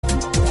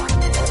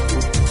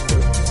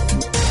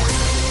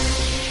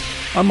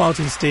I'm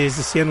Martin Steers,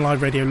 the CN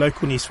Live Radio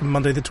local news from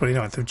Monday the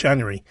 29th of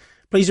January.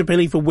 Police are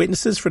appealing for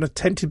witnesses for an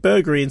attempted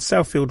burglary in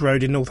Southfield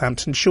Road in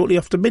Northampton shortly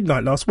after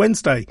midnight last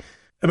Wednesday.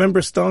 A member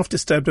of staff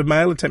disturbed a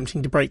male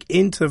attempting to break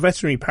into the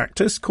veterinary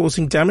practice,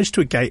 causing damage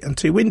to a gate and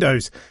 2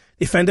 windows.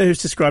 The offender,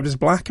 who's described as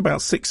black,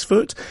 about 6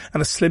 foot,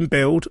 and a slim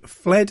build,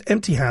 fled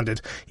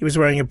empty-handed. He was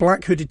wearing a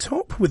black hooded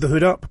top with the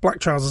hood up, black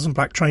trousers and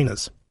black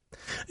trainers.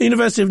 The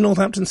University of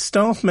Northampton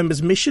staff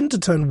members' mission to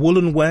turn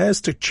woolen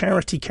wares to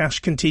charity cash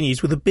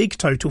continues with a big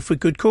total for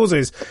good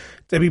causes.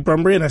 Debbie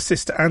Brumbury and her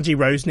sister Angie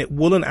Rose knit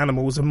woolen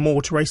animals and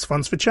more to raise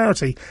funds for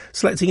charity,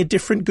 selecting a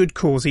different good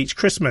cause each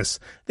Christmas.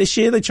 This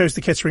year they chose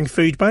the Kettering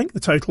Food Bank. The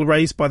total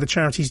raised by the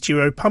charity's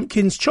duo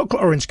Pumpkins,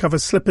 chocolate orange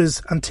covered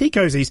slippers and tea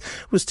cosies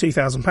was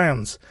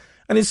 £2,000.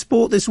 And in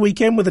sport this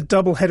weekend, with a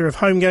double header of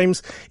home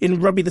games, in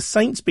rugby the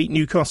Saints beat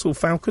Newcastle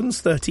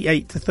Falcons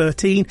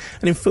 38-13,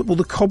 and in football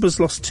the Cobbers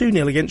lost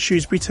 2-0 against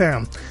Shrewsbury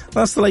Town.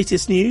 That's the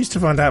latest news. To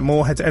find out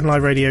more, head to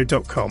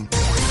nliveradio.com.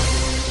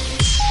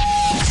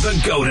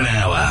 The Golden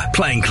Hour,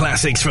 playing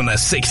classics from the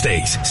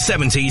 60s,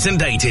 70s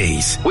and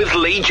 80s, with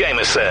Lee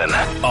Jameson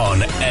on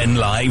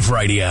NLive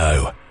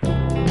Radio.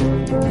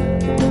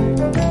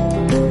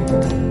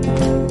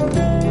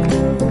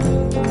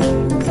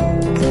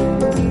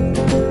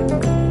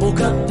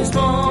 This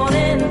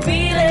morning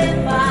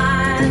feeling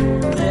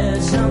fine.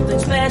 There's something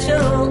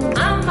special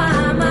on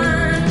my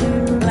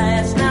mind.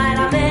 Last night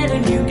I met a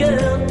new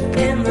girl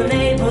in the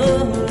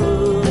neighborhood.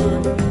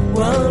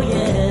 Whoa,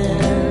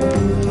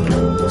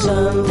 yeah.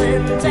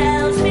 Something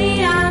tells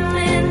me I'm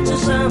into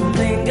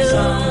something good.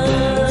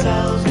 Something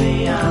tells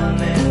me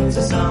I'm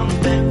into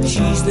something.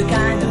 She's the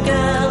kind of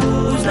girl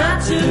who's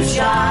not too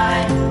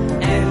shy,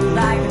 and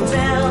I can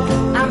tell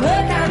I'm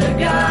her kind of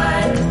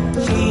guy.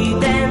 She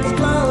dances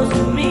close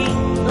to me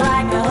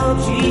like I hope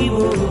she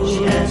would.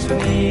 She asked for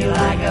me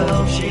like I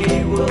hope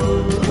she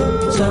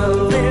would.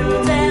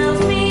 Something tells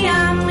me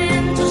I'm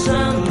into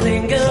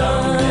something good.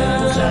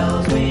 Something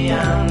tells me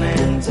I'm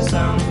into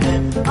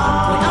something. We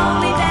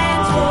only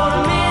danced for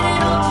a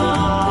minute or two,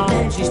 and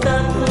then she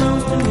stuck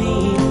close to me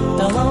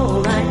the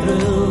whole night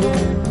through.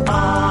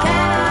 Can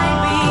I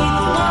be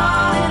the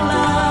one in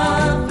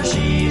love?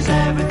 She's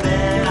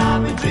everything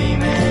I've been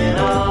dreaming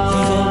of.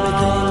 She's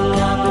everything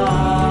I've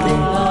been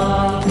dreaming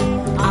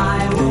of. I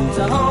walked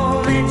her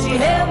home and she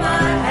held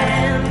my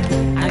hand.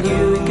 I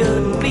knew it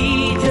couldn't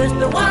be just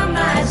a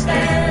one-night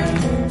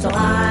stand. So I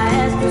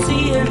asked to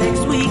see her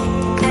next week,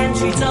 and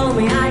she told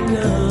me I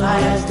could. I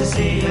asked to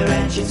see her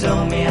and she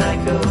told me I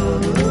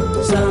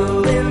could.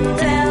 Something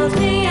tells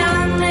me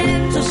I'm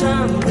into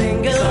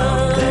something good.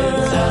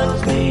 Something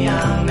tells me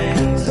I'm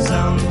into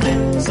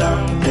something.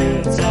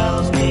 Something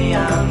tells me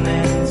I'm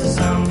into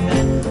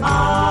something.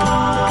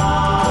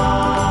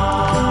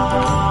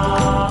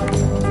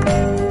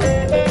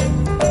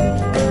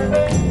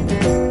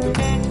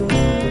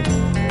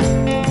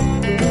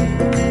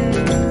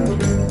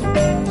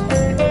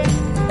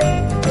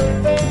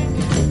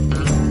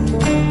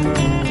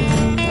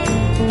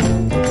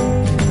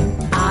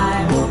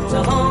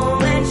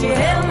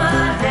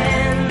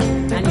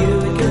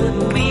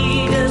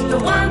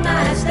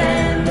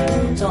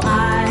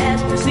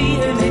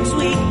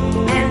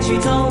 She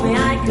told me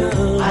I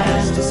could. I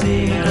asked to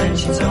see her and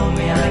she told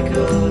me I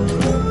could.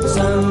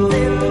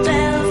 Something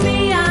tells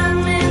me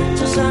I'm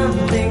into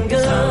something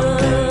good.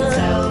 Something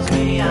tells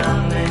me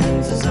I'm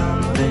into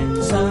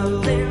something.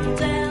 Something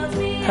tells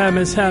me.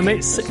 Herman's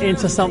Hermits,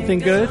 into something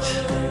good.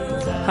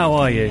 How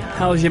are you?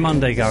 How's your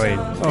Monday going?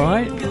 All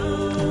right?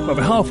 Well,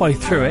 we're halfway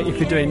through it if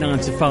you're doing 9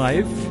 to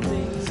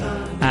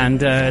 5.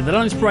 And the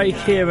lunch break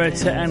here at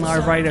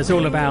NLive Radio is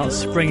all about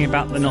bringing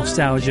back the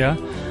nostalgia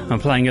and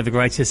playing of the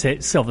greatest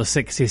hits of the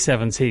 60s,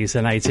 70s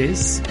and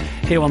 80s.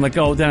 Here on the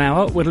Golden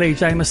Hour with Lee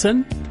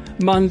Jameson.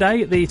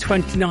 Monday, the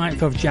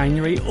 29th of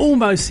January,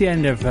 almost the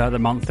end of the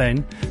month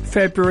then.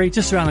 February,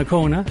 just around the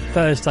corner.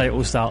 Thursday it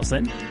all starts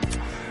then.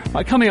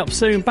 Right, coming up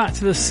soon, back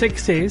to the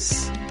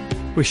 60s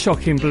with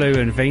Shocking Blue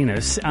and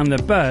Venus and the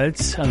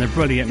Byrds and the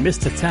brilliant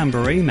Mr.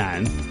 Tambourine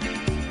Man.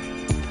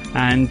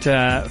 And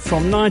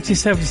from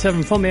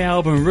 1977, from the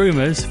album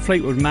Rumours,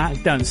 Fleetwood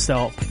Mac, Don't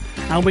Stop.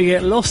 And we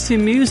get lost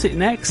in music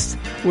next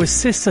with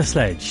Sister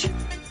Sledge.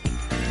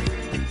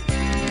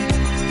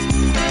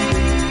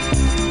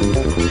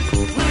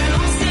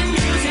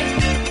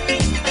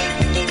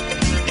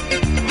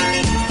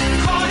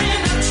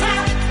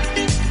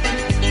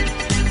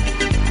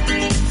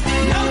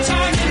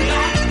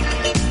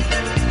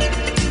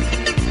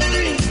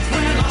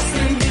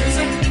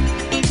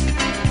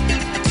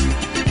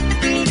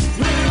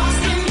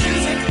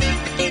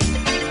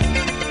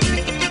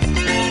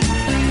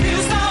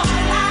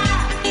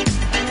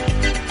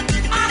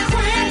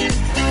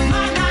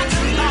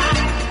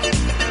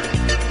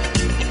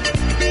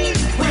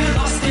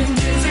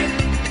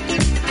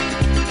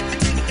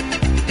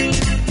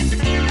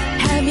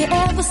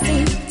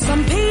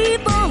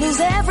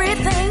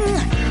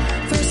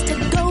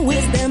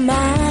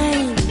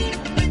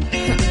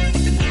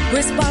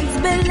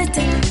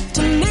 Responsibility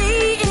to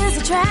me is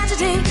a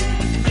tragedy.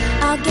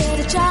 I'll get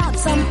a job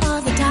some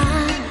other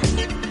time.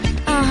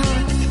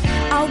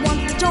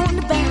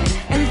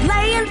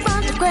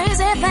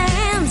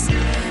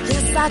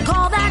 I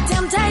call that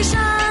temptation.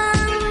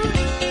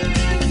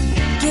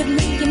 Give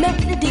me your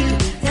melody,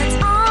 that's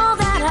all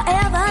that I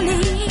ever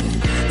need.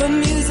 The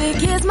music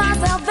is my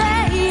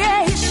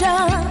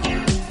salvation.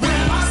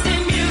 We're lost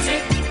in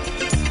music,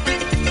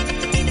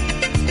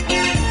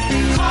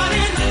 caught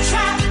in the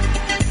trap.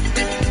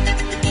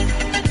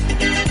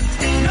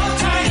 No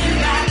turning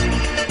back.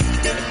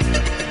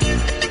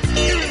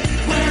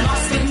 We're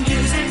lost in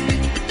music.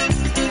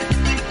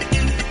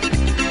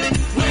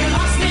 We're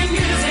lost in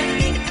music.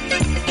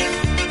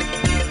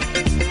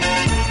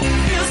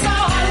 Feel so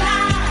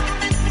alive.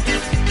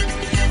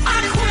 I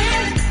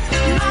quit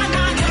my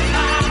 9 to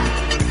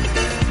 5.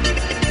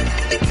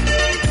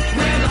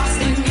 We're lost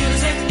in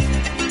music.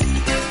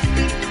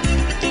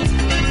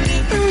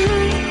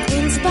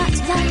 In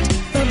spotlight,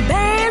 the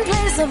band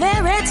plays so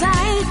very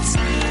tight,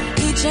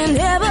 each and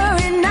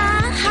every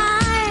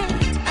night.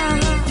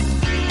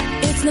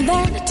 It's no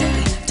vanity,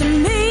 to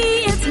me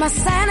it's my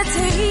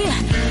sanity.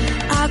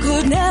 I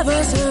could never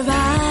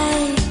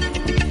survive.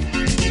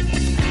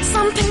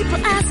 Some people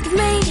ask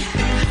me,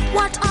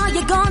 what are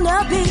you gonna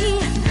be?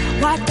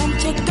 Why don't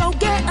you go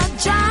get a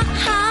job?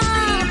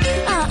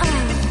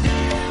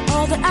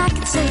 All that I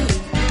can say,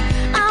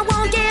 I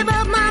won't give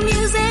up my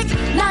music.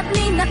 Not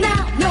me, not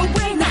now, no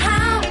way, no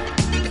how.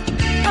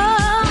 Oh,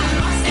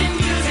 Lost in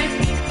music.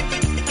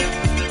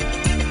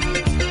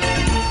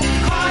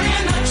 Caught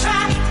in the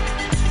trap.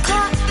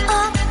 caught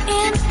up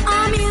in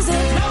our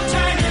music. No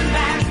turning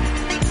back.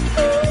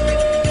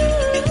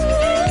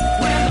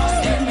 We're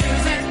lost in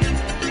music.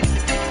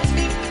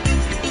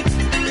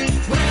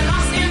 We're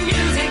lost in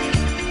music.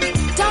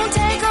 Don't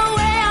take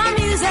away our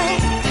music.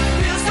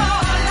 Feel so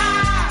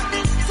alive.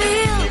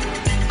 Feel,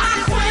 I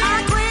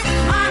quit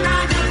my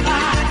 9 to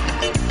 5.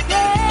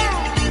 yeah.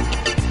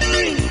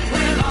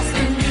 We're lost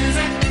in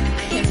music.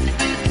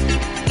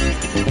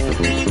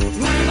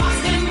 We're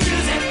lost in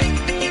music.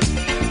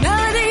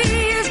 Melody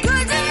is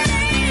good to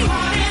me.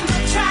 Caught in the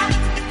trap.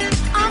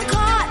 I'm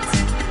caught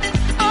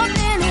up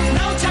in it.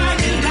 No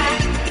turning back.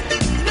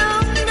 No,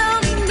 no,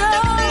 no.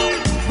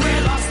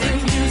 We're lost in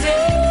music.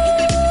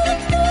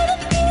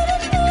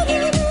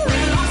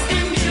 We're lost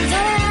in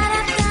music.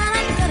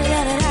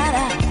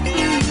 Da-da-da-da-da-da-da-da.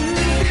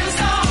 Feel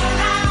so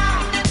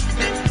alive.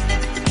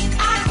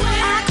 I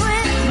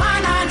quit my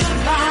 9 to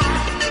 5.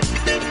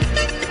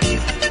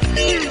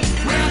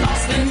 We're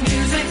lost in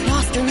music.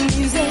 Lost in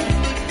music.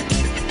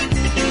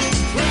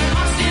 We're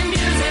lost in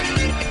music.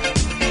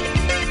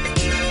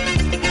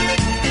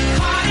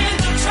 Caught in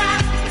the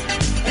trap.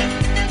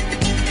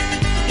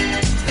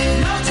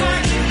 No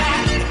turning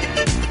back.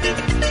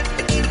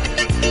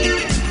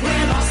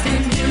 We're lost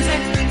in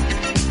music.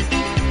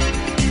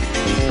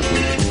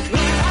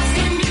 We're lost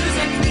in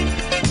music.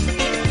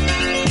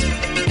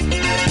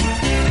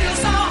 Feel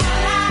so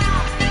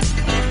alive.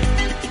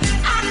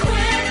 I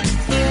quit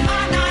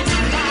my 9 to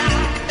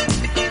 5.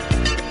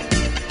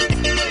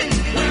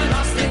 We're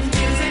lost in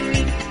music.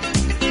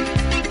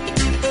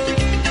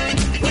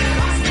 We're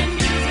lost in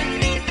music.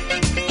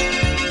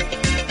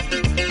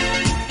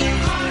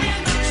 Caught in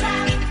the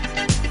trap.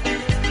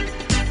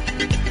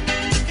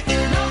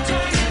 No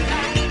turning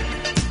back.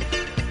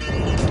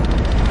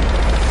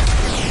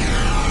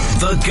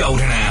 The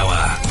Golden Hour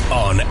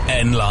on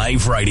N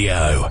Live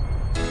Radio.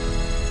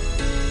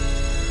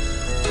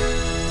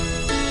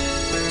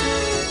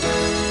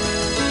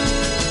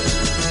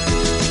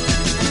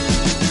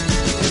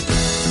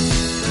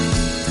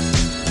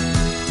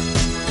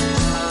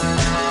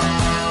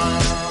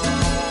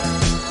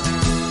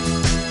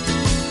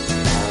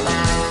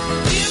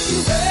 If you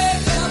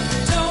wake up,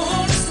 don't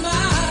wanna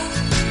smile.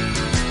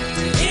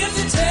 If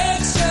it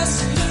takes just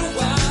a little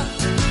while,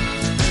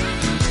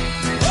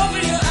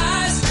 open your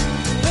eyes,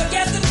 look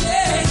at the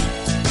day.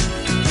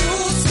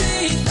 You'll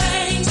see that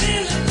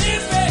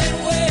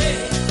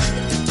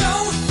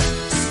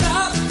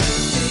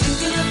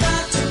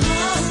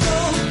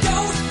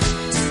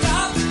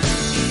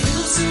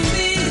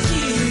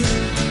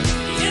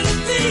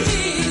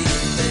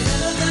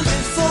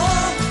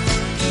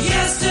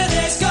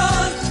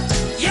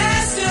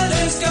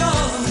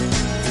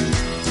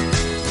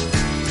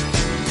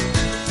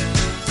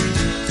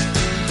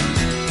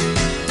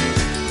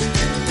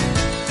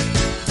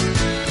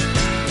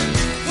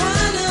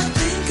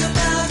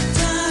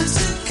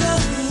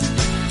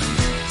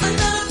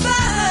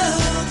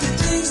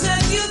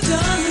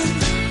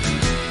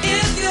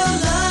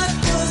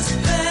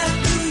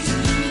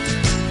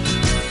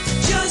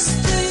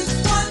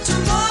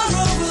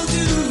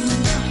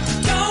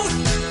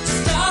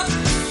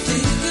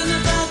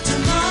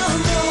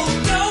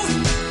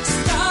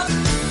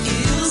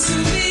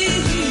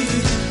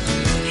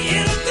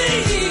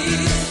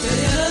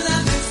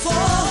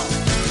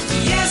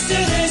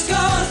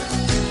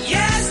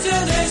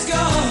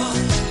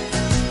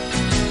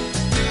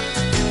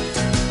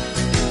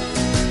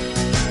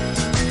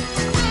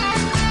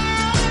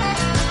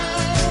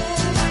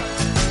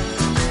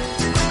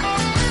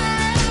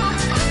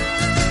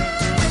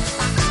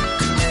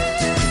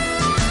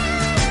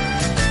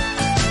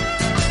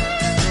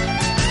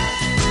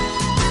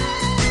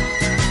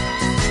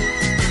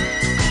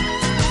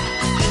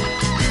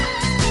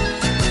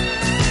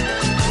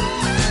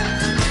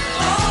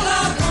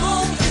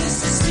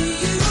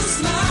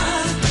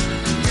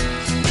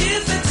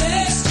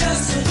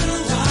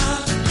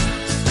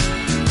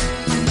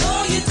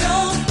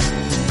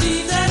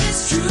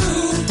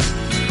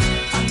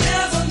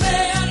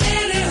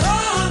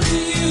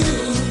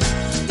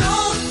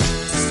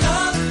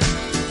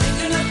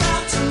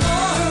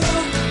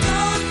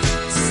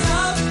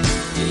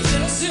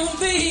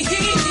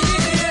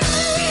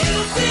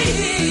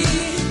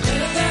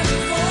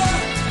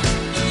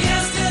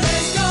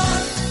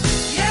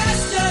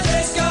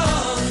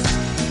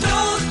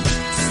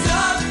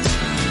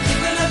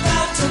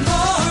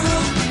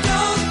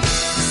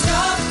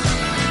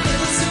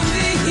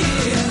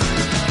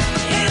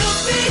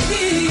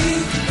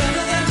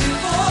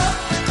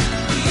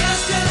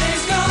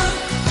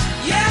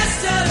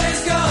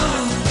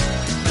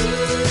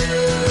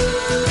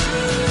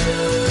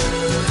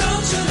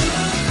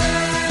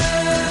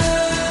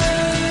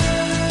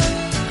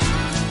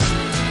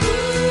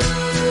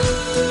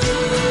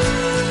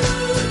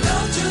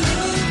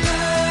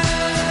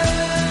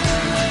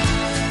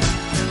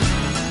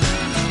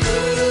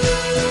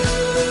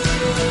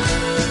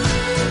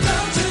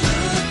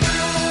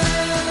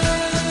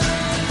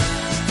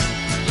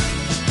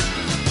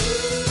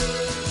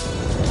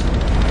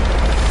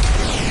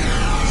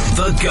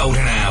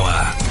Golden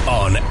Hour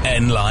on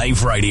N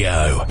Live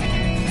Radio.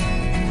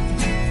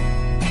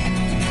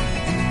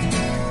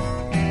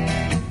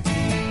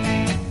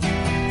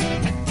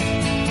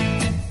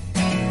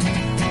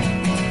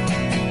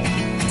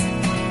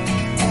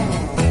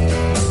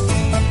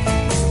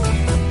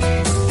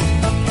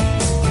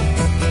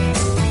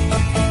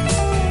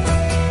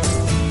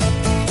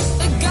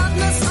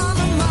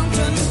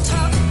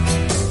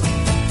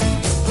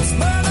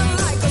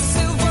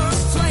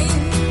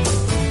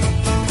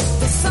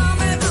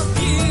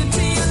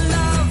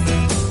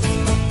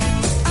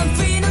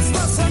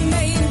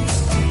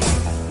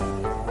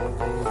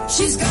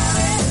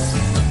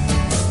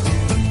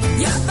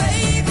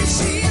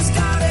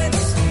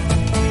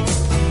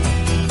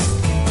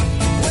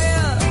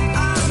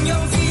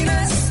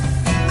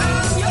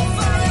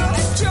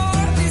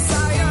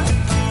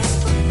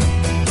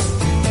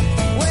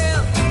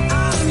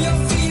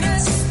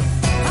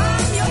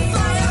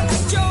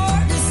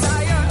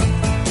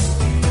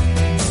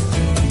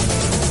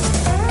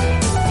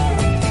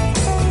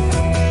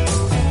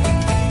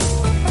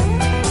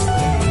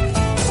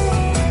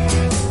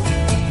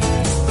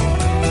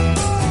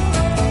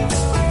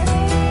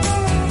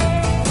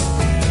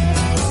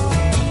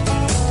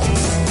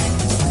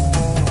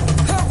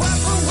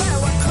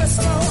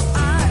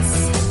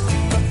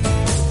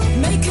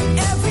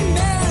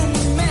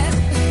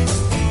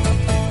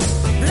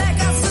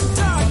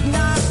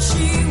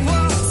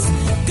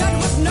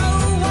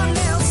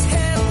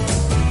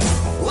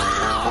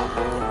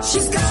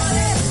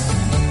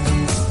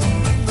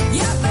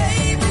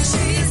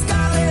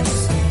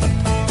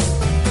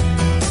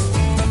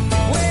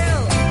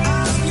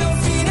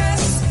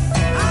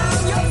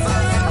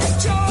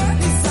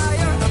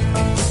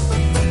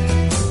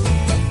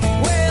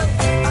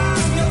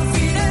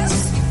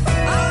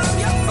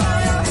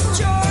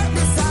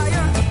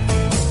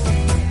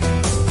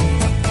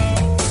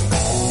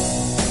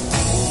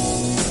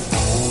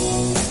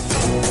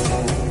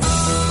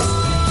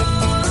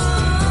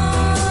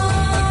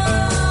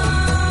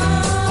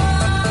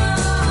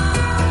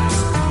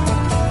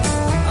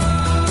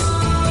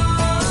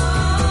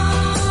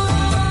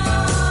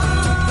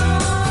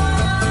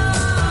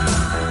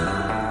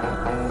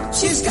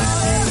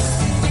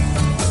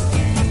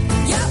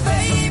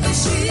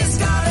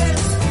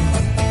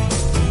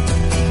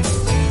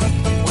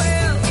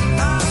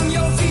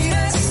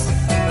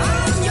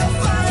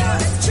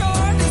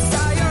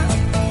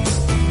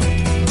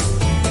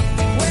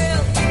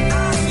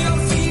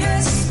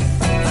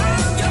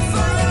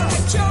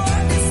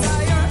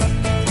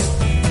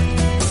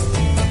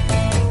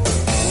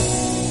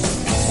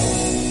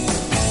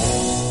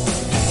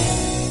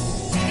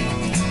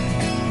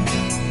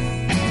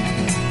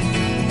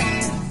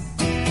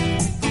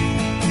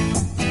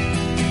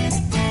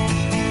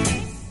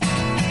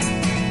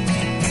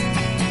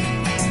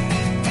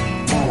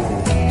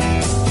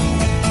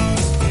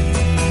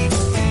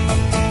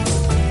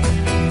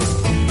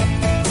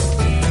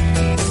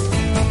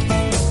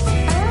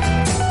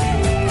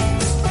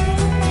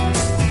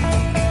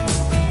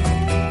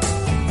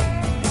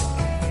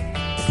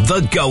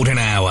 The Golden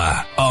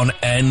Hour on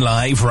N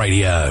Live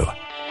Radio.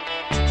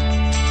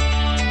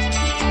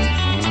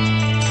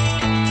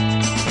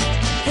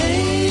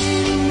 Hey,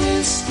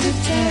 Mr.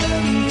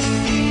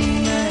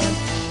 Tambourine Man,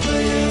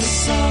 play a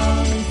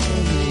song for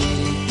me.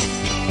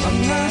 I'm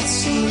not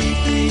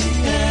sleepy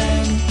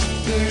and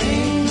there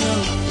ain't no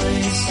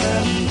place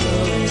I'm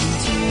going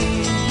to.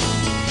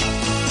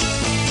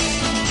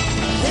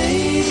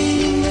 Hey,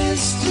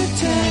 Mr.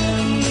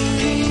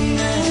 Tambourine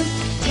Man,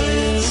 play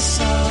a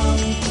song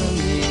for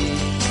me.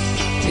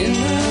 In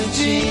the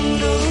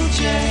jingle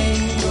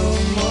jangle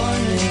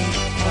morning,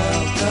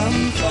 I'll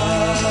come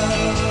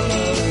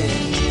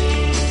following you.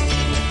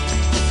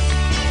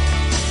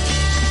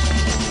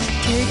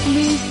 Take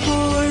me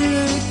for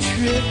a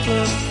trip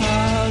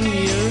upon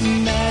your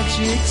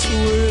magic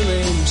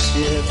swirling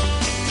ship.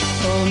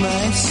 All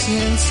my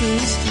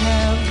senses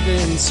have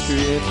been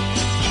stripped,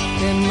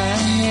 and my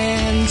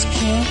hands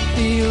can't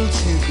feel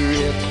to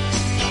grip,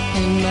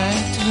 and my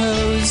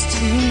toes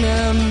too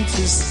numb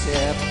to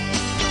step.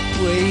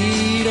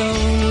 Wait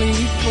only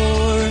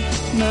for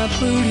my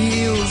boot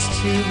heels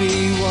to be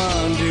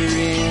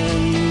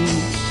wandering.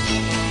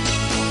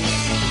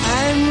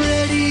 I'm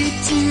ready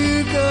to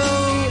go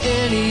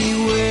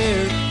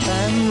anywhere.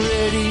 I'm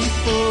ready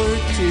for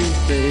to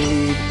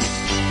fade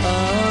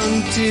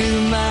onto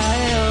my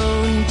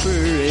own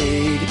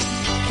parade.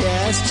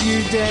 Cast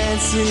your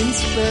dancing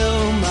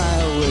spell my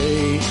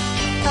way.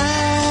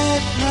 I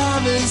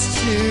promise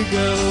to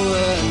go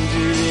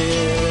under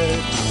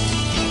it.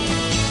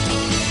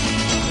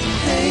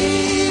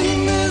 Hey,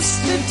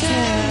 Mr.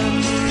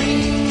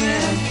 Tambourine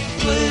Man,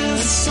 play a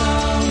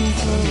song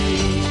for me.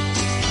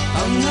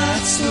 I'm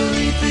not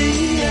sleepy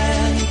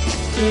and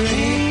there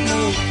ain't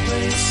no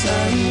place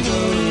I'm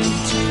going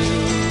to.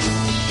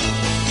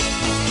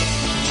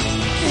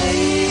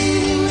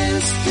 Hey,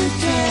 Mr.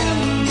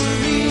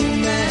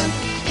 Tambourine Man,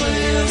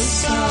 play a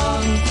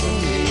song for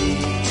me.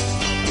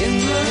 In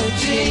the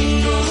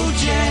jingle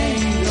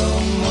jangle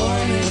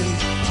morning,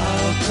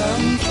 I'll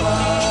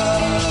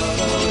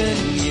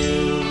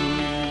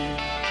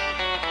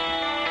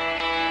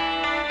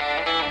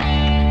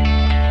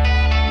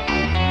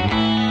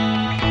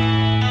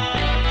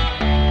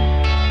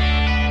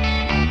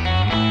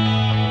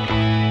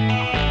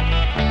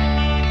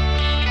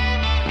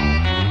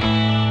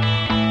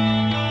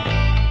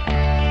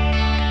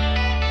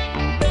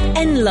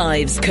N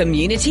Live's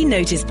Community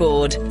Notice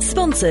Board,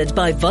 sponsored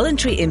by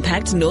Voluntary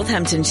Impact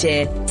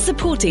Northamptonshire,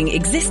 supporting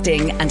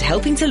existing and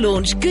helping to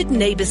launch good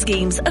neighbour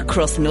schemes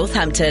across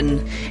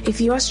Northampton. If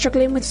you are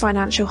struggling with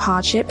financial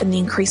hardship and the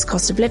increased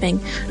cost of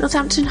living,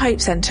 Northampton Hope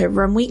Centre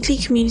run weekly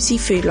community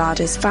food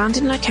larders found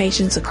in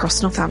locations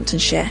across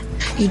Northamptonshire.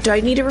 You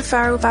don't need a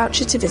referral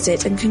voucher to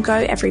visit and can go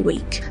every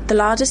week. The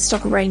larders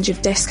stock a range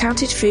of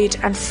discounted food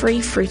and free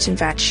fruit and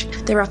veg.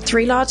 There are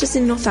 3 larders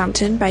in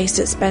Northampton based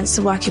at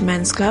Spencer Working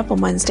Men's Club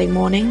on Wednesday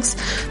mornings,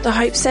 the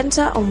Hope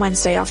Centre on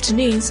Wednesday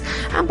afternoons,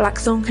 and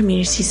Blackthorn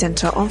Community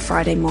Centre on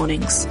Friday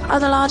mornings.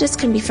 Other larders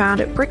can be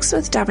found at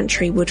Brixworth,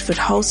 Daventry, Woodford,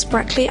 Hulse,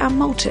 Brackley and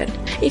Moulton.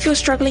 If you're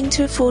struggling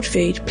to afford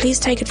food, please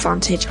take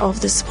advantage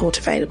of the support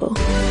available.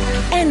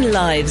 N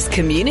Live's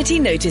Community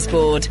Notice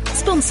Board,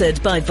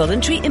 sponsored by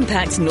Voluntary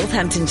Impact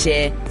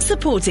Northamptonshire,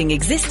 supporting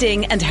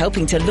existing and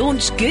helping to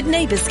launch good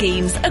neighbour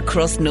schemes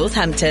across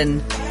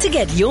Northampton. To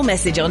get your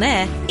message on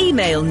air,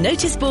 email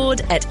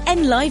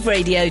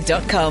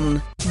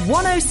noticeboard@nliveradio.com.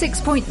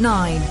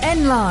 106.9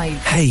 N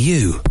Live. Hey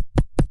you.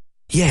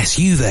 Yes,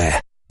 you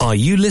there. Are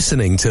you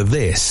listening to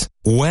this?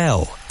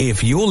 Well,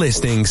 if you're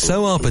listening,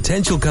 so are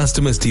potential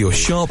customers to your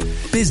shop,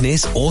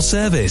 business or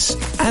service.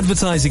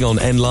 Advertising on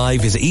N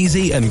Live is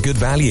easy and good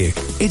value.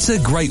 It's a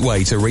great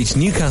way to reach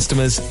new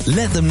customers,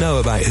 let them know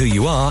about who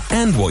you are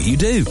and what you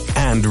do.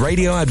 And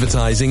radio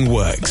advertising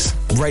works.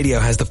 Radio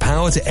has the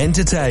power to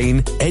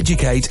entertain,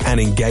 educate and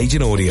engage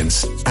an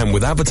audience. And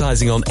with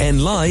advertising on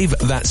N Live,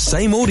 that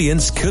same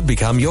audience could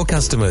become your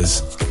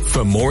customers.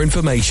 For more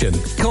information,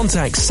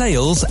 contact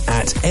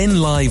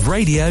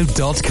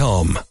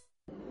sales@nliveradio.com.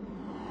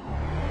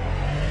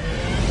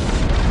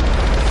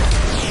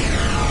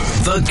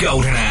 The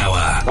Golden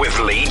Hour with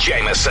Lee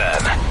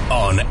Jameson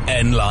on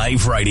N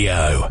Live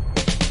Radio.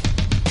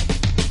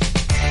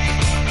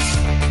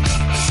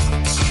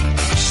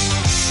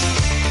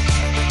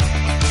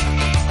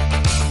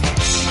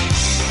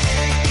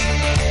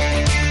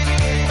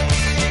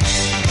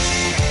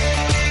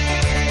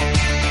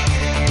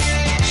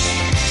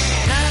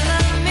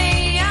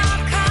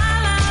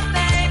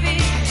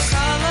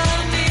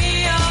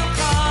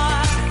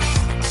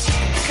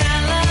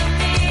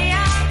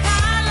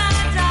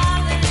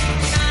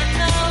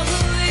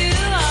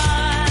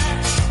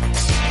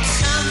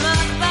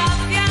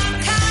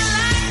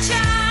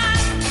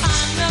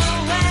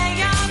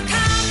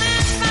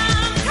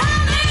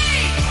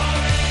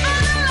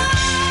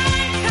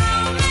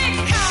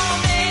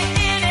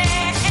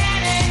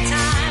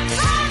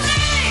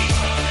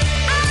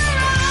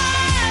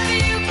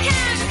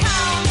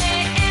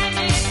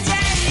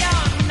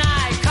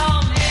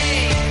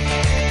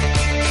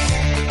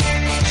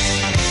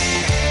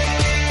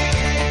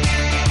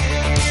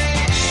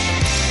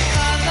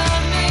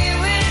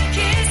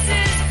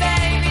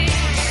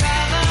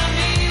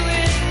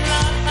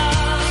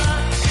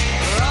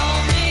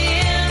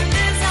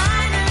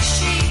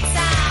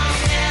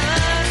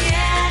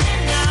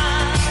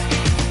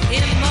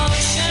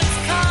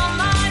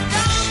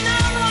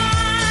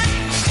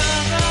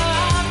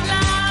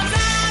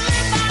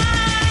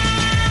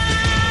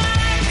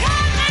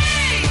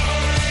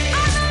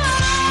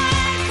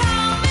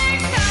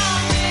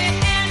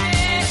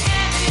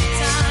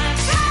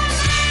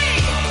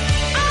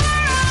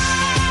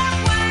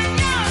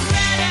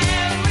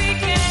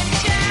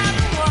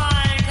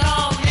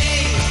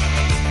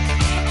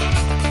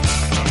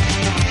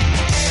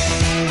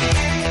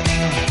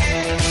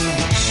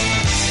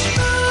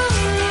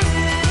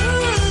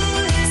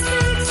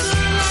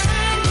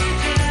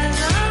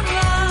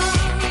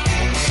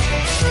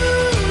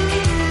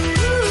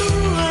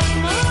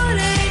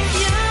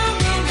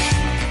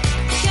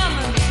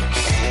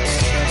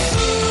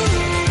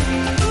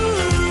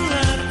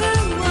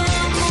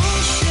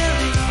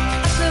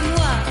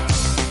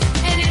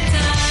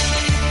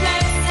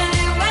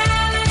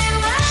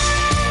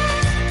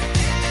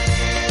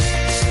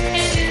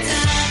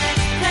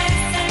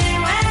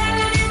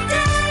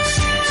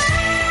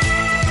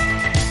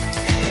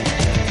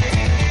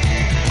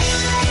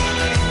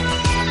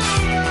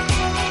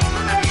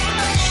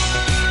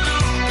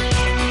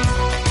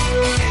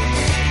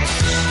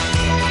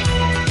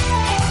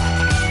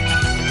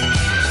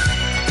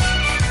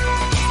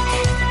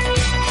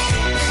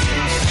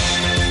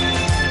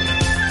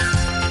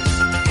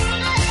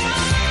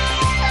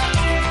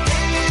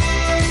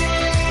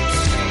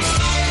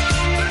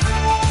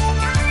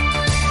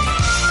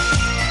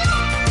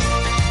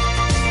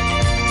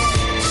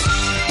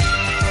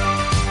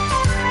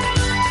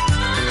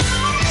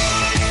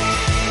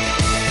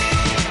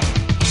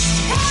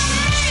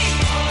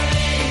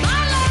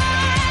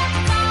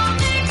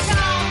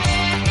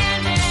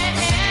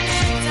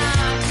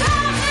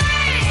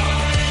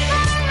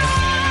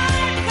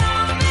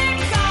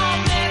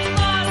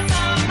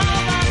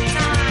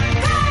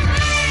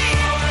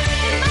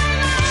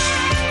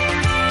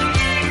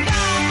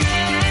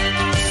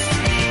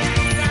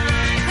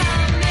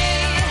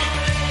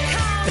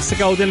 The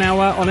Golden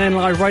Hour on N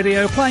Live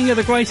Radio, playing you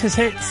the greatest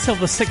hits of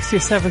the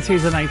 60s,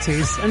 70s and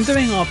 80s and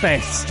doing our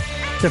best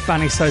to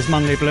banish those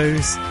Monday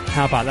blues.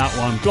 How about that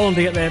one?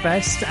 Blondie at their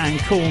best and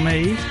Call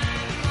Me.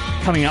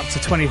 Coming up to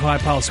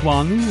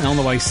 1:25. And on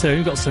the way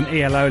soon, got some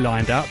ELO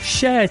lined up.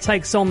 Cher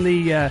takes on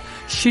the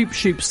Shoop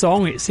Shoop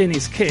song, It's in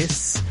His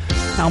Kiss.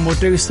 And we'll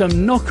do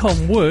some Knock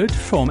on Wood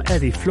from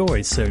Eddie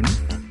Floyd soon.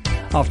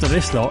 After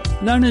this lot,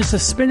 known as the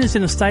Spinners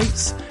in the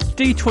States,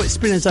 Detroit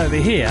Spinners over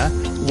here,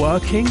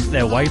 working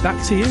their way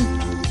back to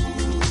you.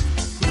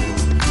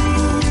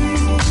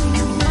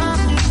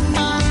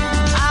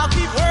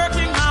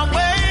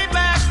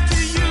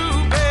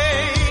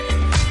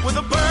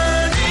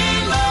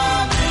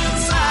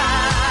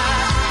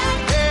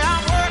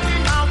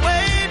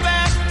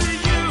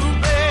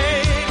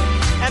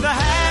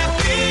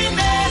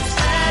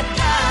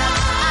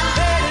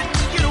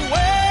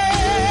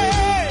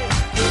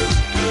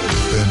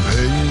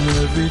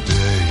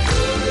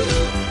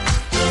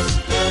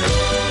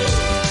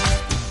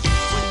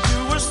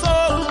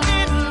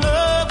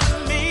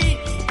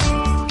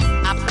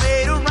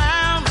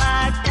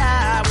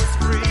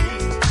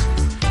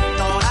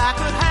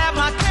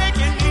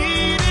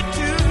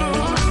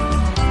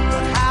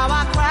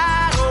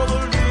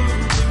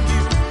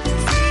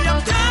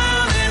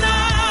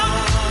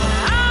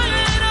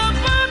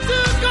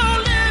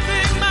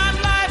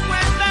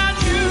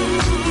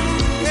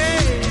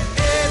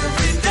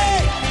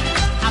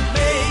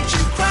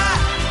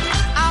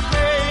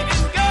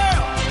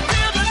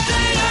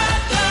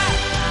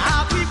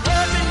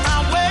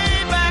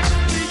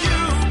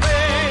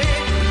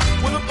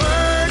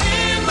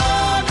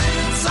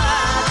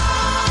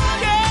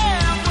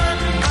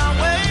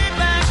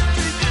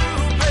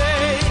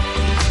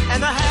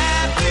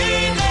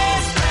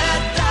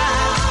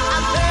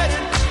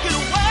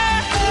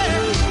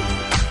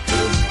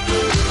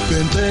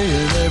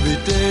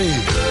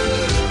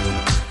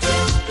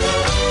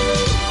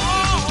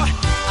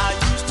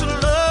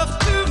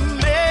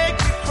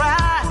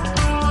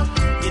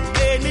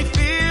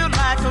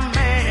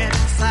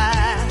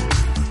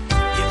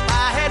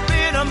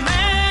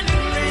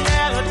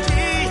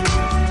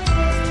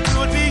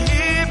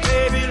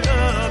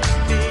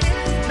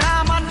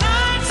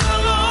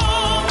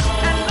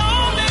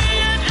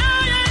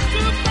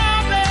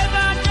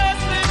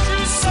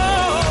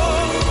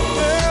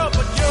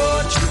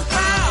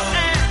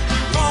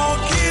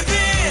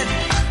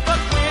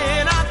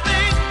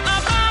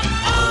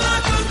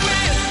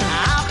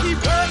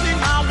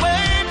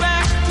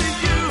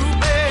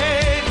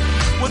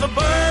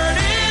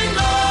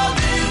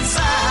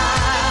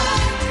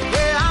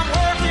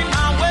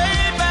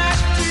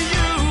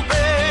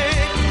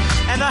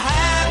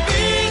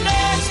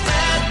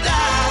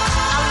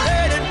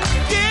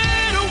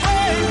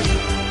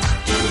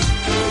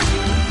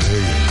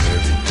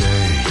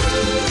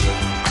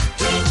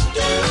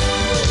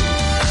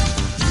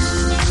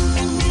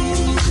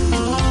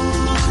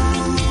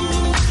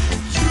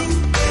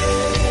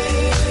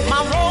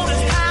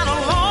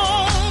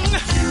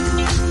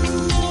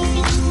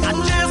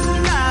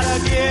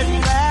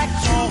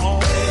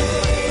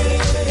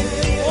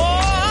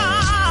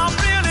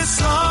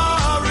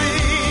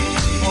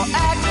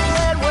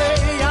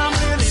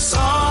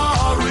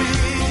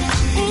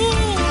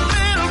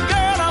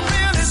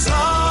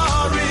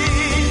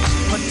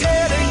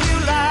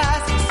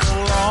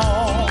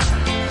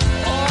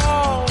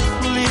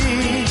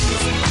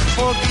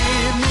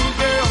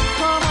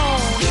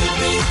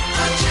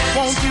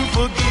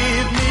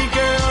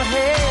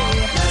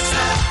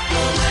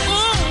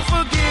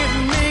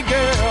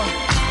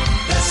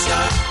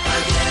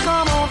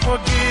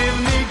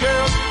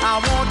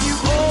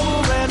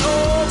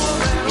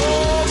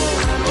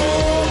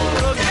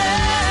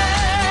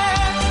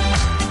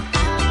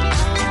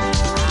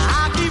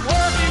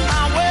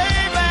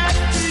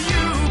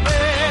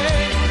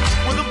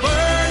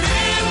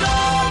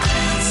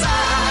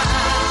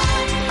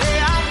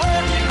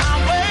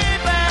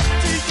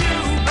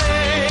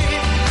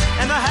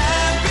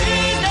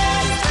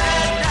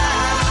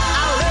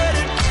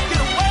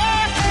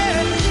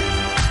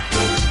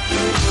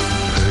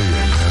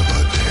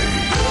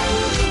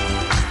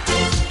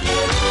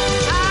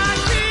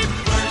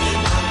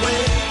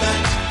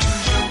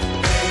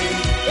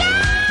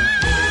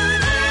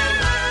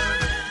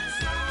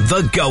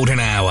 The Golden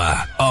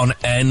Hour on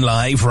N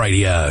Live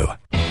Radio.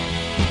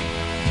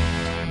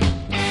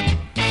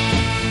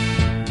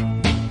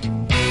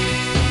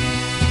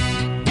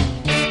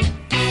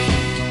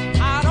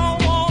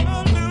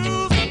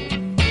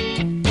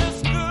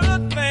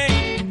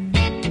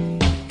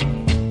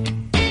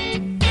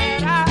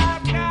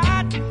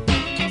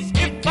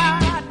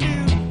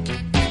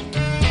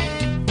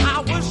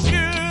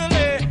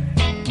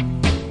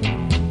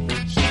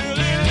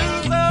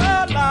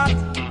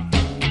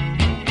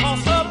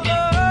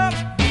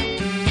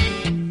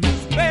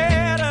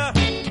 Better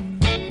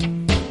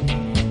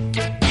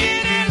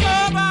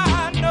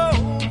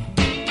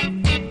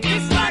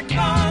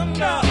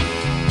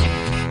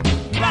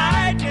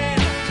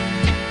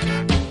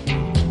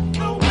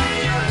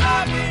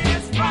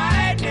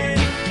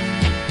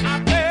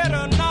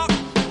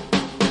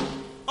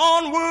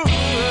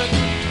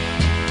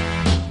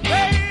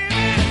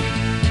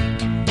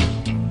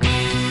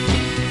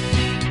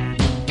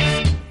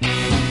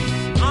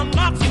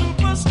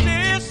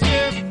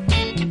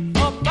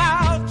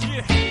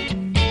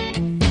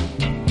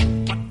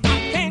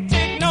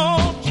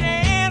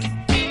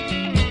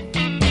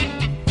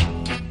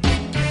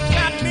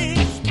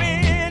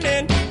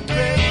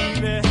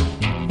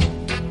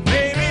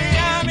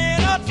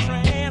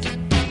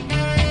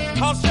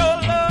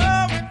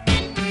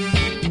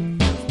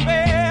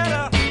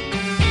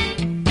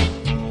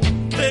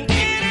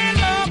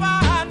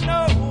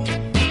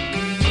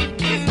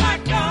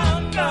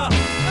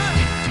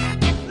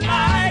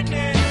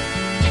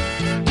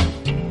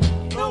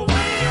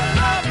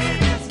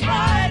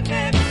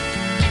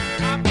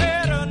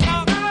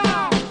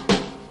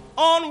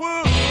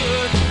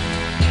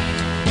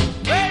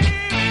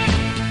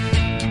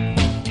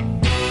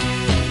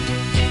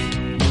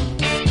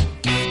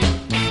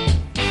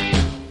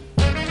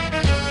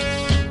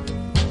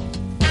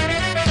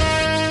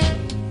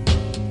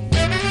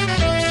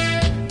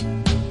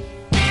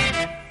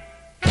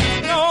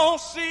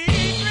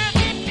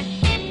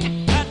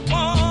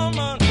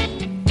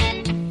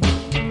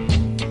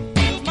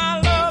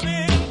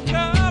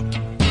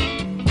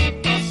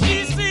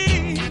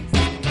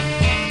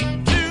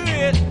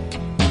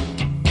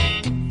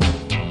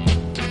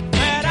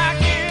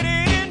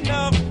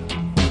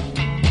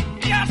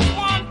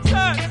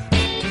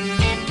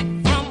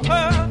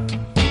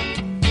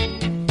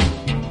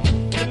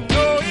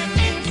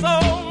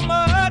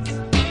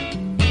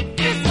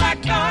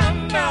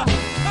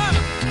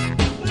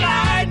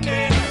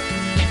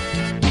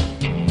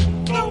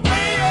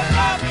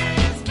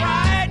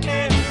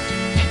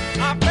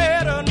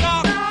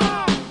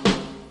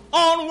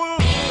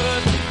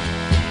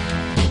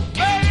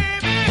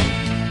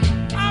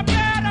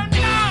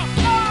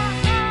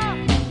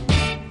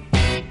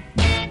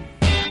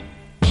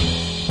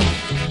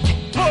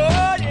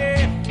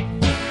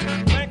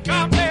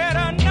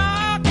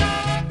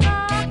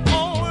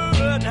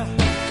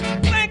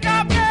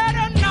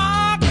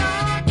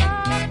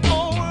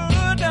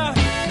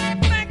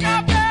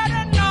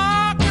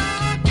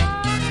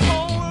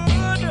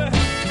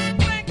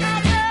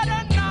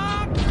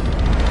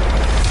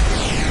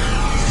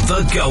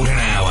The Golden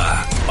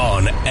Hour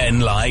on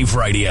NLive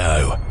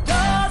Radio.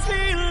 Does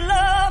he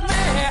love me?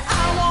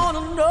 I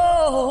wanna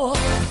know.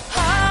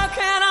 How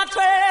can I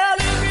tell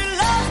if he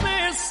loves me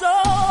so?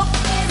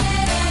 Is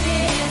it in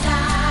his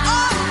eyes?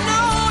 Oh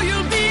no,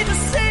 you'll be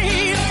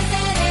deceived. Is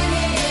it in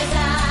his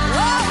eyes?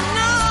 Oh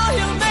no,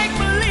 he'll make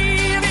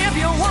believe. If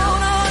you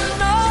wanna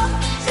know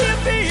if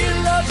he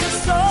loves you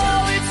so,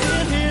 it's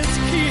in his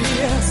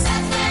kiss.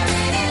 That's where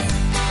it is.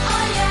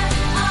 Oh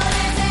yeah, oh,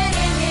 is it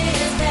in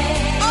his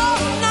face? Oh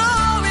no,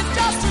 it's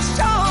just a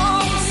show.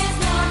 In his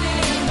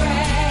morning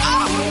grace.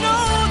 Oh no,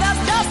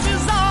 that's just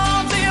his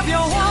arms. If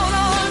you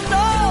wanna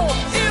know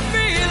if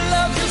he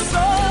loves you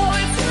so,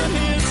 it's in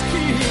his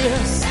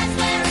kiss. That's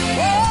where it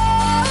is.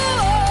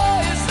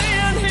 Oh, it's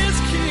in his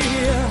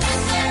kiss.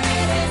 That's where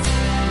it is.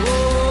 Oh,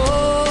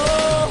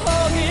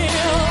 hug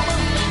him,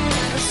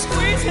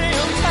 squeeze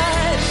him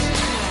tight,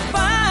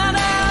 find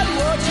out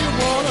what you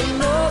wanna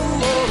know.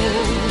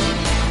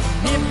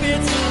 If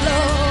it's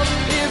love,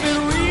 if it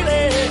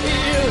really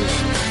is,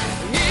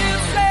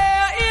 it's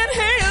there in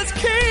his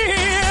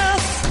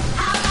kiss.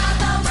 How about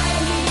the way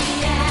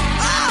he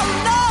acts? Oh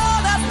no,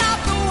 that's not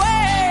the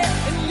way,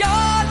 and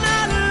you're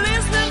not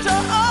listening to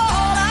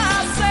all I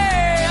say.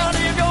 And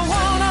if you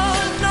wanna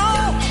know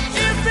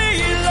if he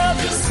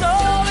loves you so,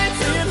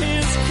 it's in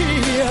his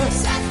kiss.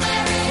 That's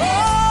where it is.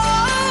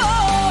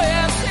 Oh,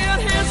 yes, in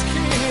his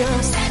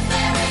kiss. That's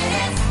where it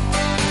is.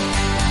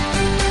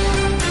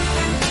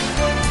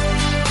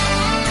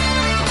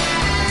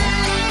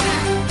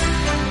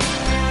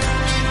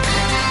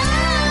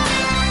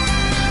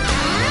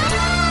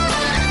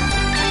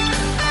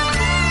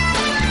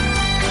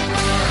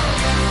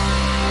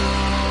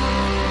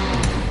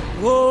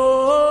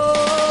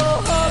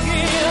 Oh, hug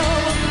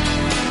him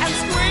and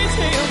squeeze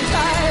him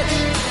tight.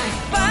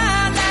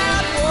 Find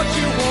out what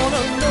you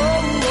wanna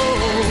know.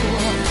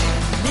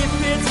 If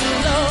it's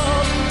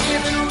love,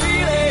 if it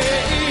really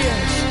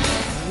is,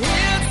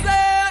 it's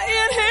there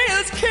in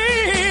his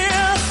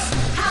kiss.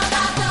 How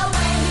about the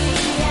way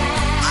he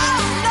acts?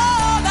 Oh no,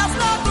 that's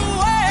not the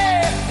way,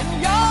 and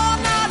you're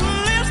not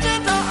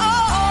listening to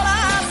all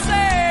I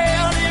say.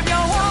 And if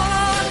you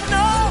wanna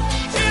know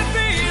if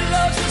he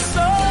loves you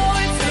so,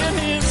 it's in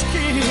his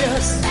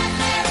kiss. That's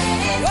where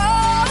it is.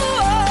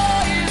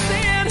 Oh, it's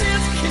in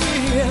his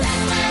kiss.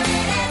 That's where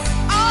it is.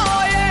 Oh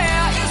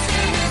yeah, it's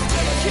in his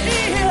kiss.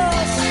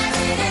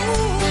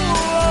 Ooh,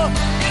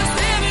 it's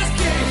in his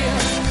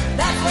kiss.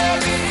 That's where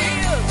it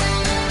is.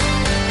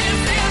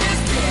 It's in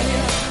his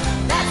kiss.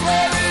 That's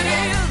where it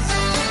is.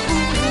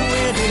 Ooh,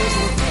 it is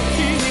his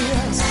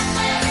kiss.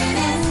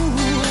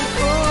 Ooh,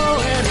 oh,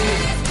 it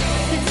is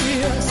his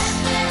kiss.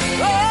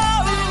 Oh,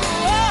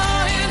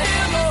 it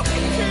is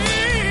his kiss.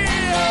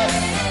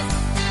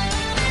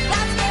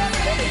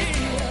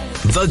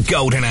 The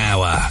Golden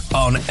Hour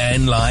on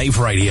NLive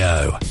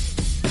Radio.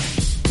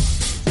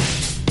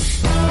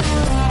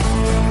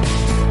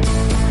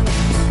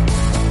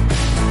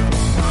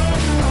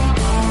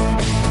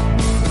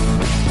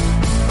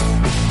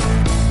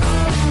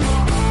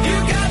 You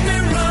got me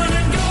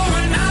running,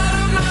 going out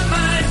of my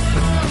mind.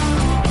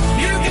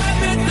 You got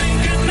me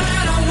thinking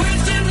that I'm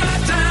wasting my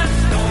time.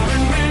 Don't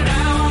bring me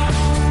down.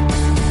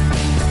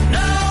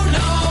 No,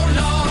 no,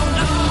 no,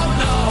 no,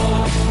 no.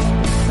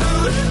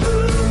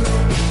 Ooh,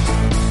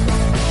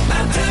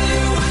 I'll tell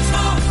you once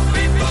more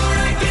before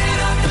I get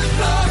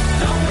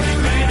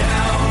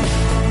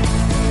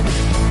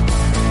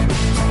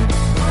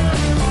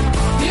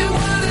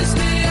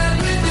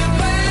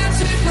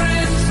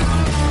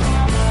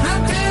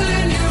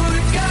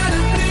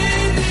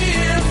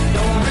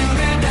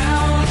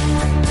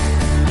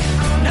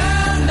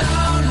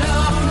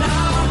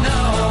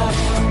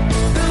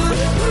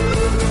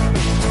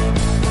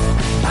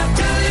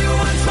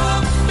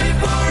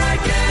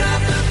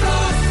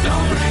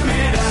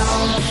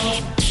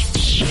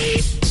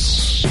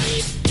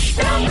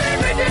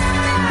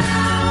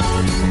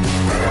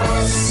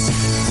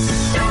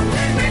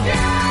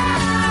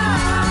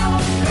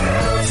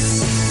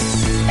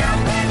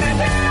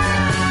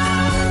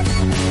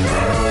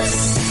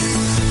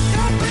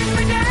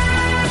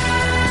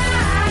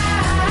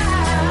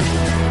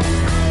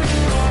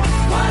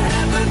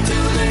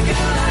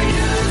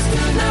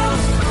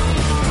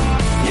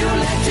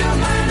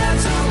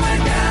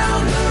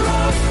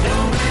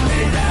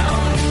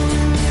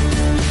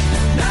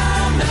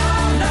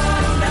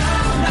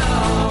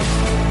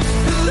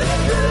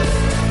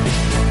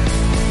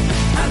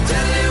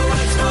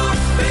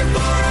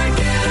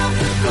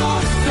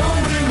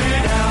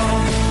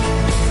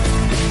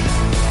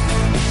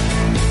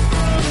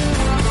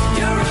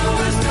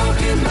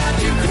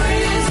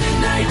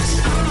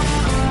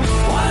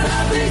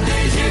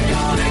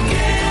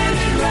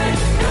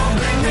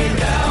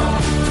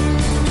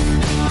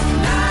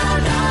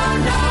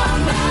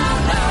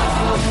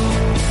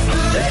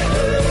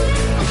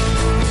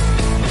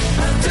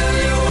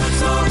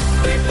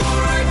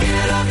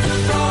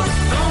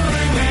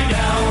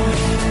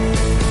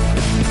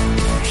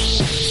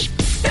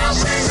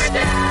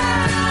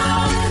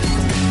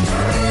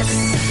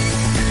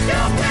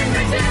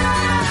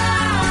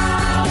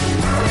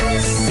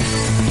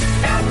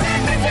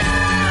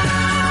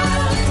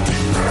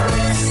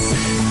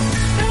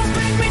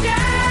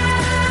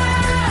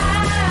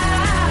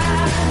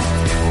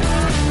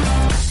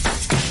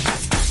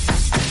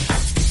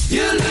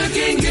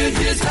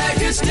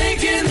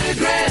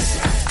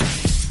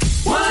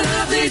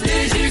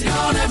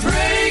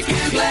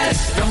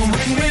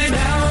bring me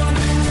down.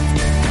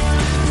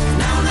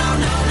 No, no,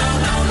 no, no,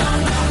 no, no,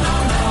 no, no,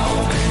 no.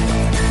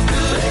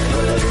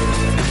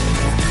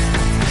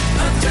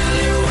 I'll tell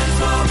you once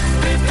more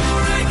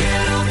before I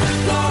get off the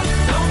floor.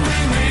 Don't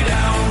bring me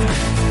down.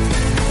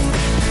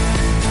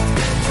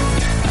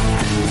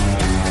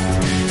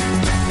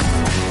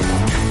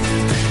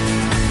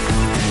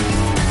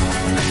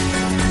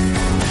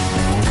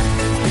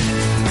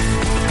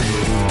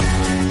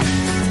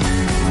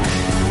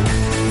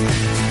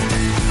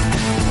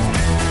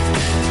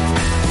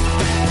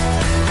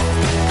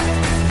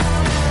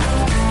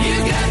 You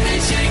got me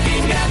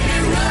shaking, got me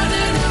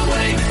running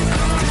away.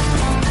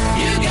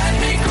 You got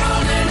me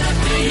crawling up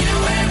to you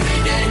every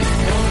day.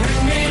 Don't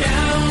bring me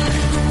down.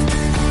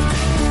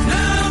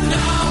 No,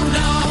 no,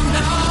 no,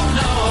 no,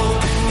 no.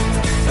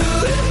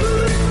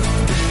 Ooh.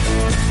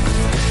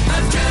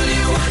 I'll tell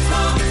you once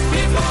more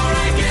before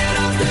I get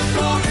off the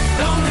floor.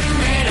 Don't bring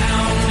me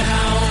down,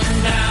 down,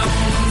 down,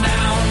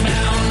 down,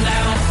 down,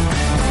 down.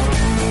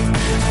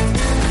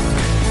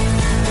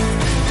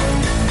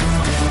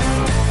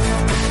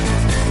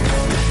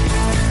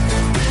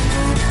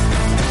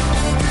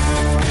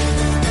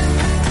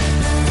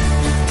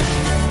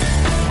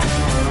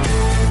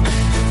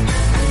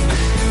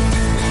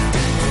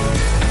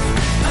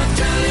 I'll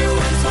tell you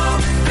once more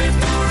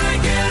before I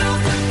get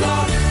off the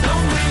floor.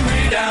 Don't bring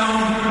me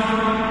down.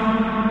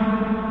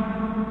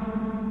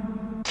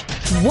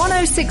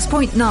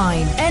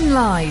 106.9 N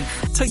Live.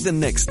 Take the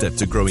next step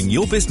to growing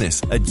your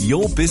business at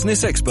Your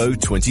Business Expo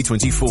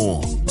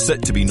 2024.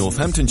 Set to be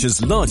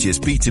Northamptonshire's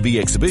largest B2B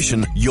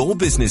exhibition, Your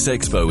Business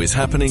Expo is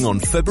happening on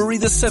February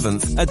the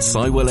 7th at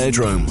Sywell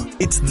Airdrome.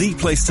 It's the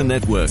place to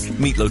network,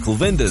 meet local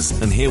vendors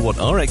and hear what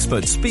our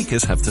expert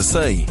speakers have to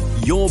say.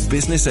 Your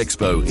Business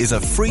Expo is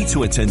a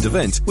free-to-attend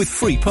event with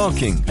free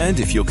parking. And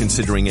if you're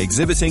considering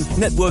exhibiting,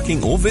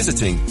 networking or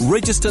visiting,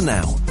 register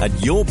now at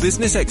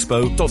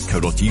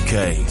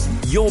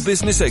yourbusinessexpo.co.uk. Your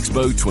Business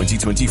Expo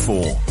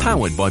 2024,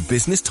 powered by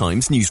Business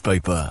Times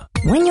newspaper.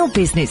 When your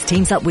business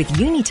teams up with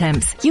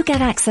Unitemps, you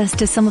get access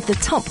to some of the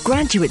top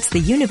graduates the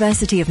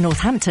University of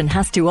Northampton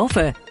has to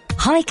offer.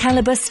 High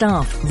caliber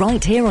staff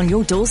right here on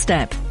your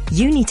doorstep.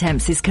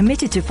 Unitemps is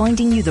committed to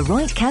finding you the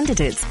right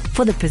candidates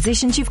for the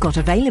positions you've got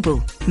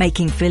available,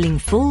 making filling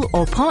full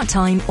or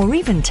part-time or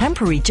even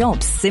temporary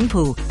jobs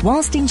simple,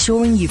 whilst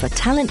ensuring you've a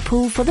talent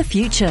pool for the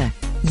future.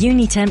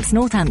 Unitemps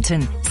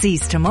Northampton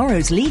sees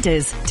tomorrow's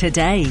leaders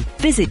today.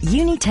 Visit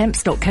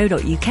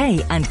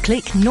unitemps.co.uk and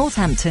click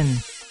Northampton.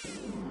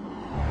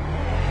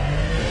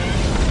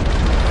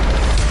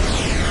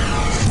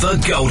 The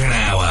Golden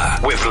Hour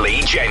with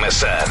Lee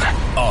Jameson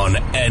on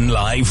N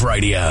Live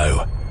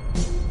Radio.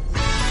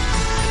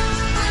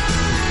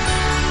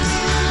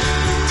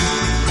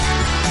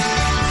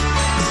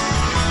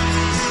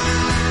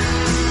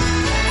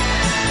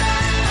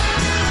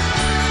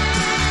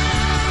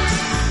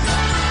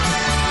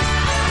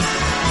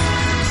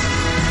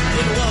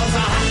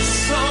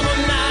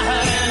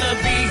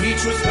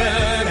 Was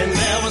burning,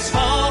 there was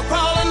fog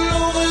crawling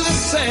over the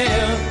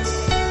sand.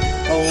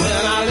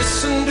 When I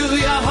listen to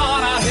your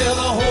heart, I hear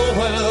the whole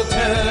world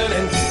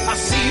turning. I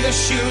see the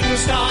shooting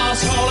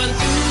stars falling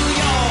through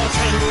your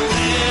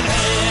trembling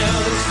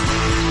hands.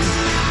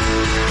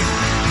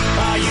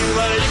 While you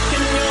were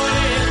licking your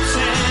lips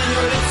and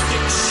your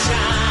lipstick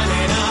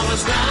shining, I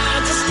was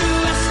blind just to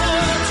ask for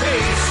a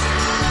taste.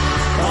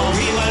 Oh,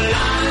 we were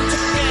lying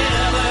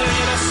together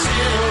in a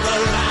silver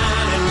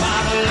lining by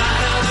the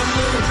light of the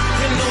moon.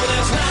 You know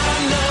there's not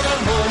another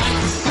moment,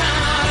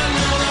 not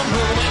another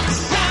moment,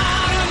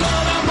 not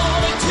another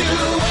moment to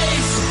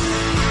waste.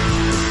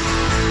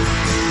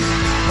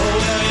 Oh,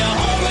 well, you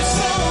hold me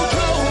so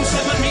close.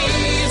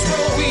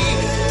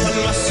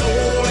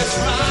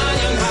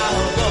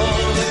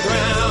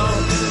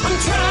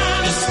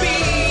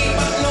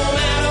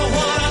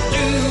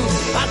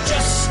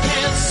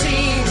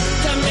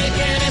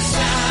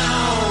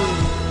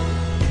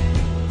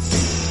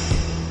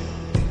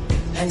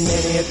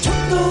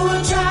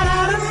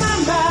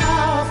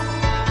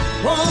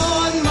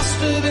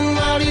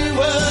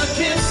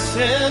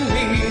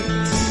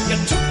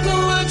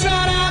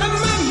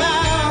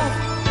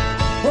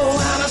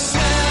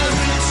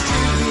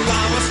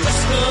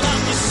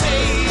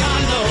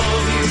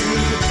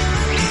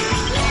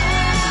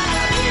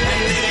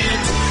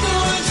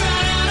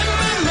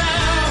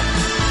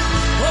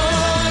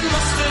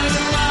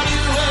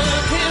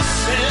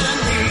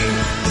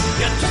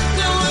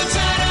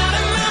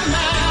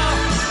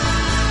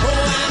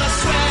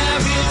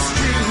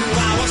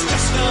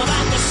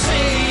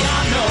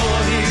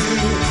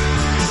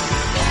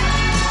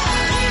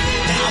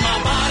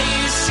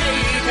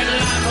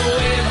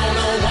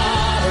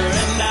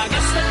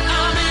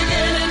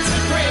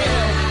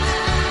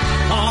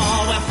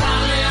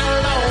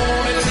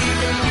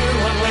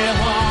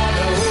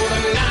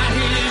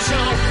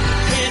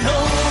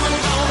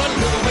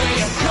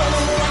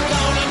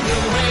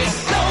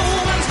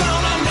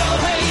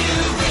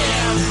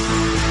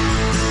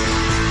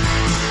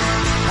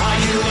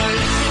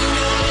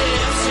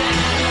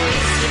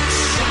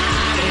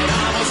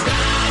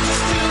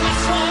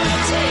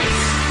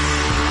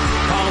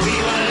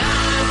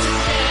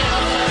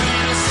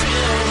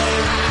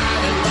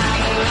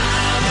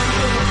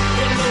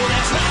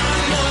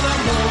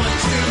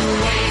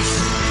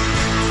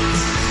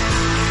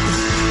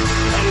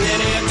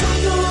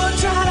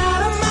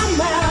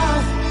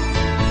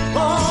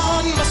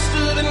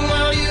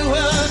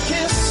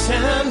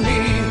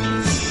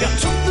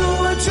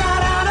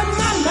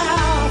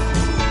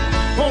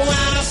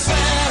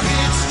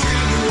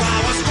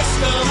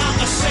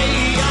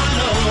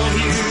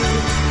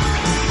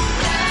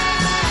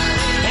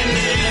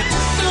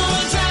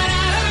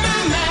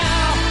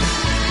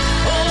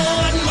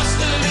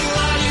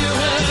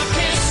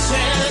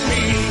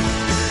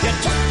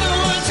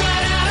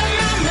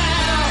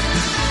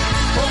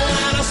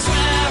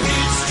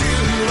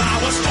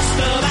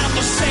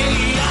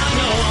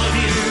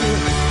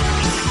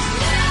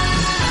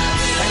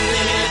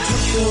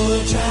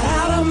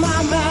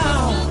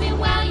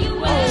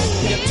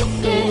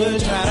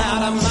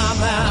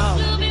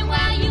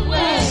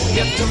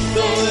 took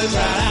the words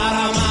right out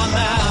of my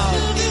mouth.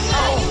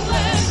 Oh,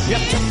 you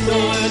took the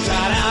words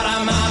right out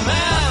of my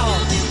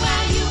mouth.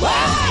 Oh,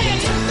 you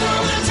took the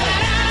words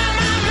right out of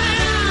my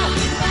mouth.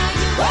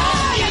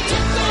 Oh, you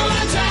took the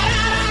words right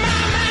out of my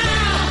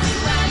mouth.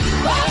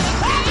 Oh,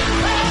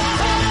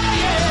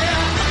 yeah.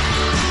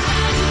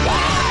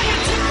 Oh, you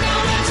took the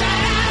words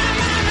right out of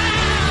my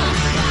mouth.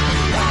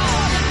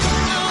 Oh, you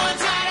took the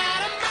words right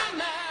out of my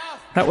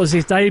mouth. That was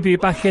his debut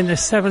back in the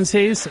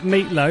 70s,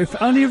 Meatloaf.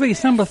 Only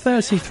reached number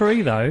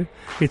 33 though.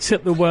 He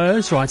took the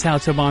words right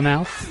out of my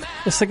mouth.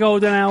 It's the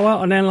Golden Hour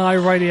on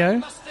NLive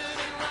Radio.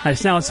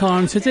 It's now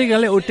time to dig a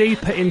little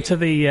deeper into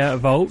the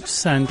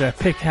vaults and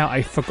pick out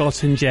a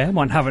forgotten gem.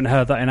 I haven't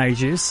heard that in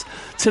ages.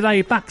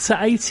 Today, back to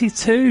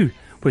 82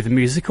 with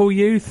Musical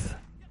Youth.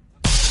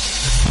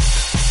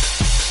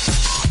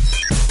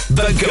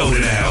 The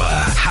Golden Hour.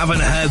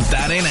 Haven't heard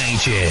that in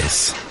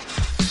ages.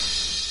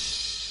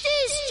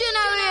 This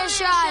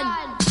generation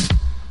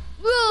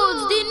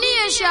rules the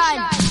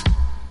nation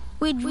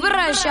with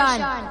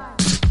version.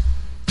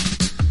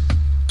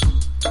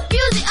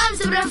 Music arms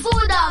to the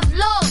food of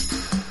love.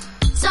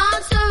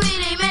 Songs to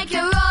really make you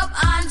rub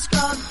and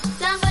scrub.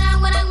 Bang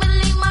bang bang bang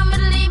bang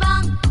bang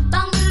bang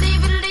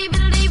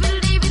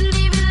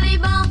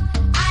bang.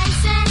 I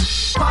say,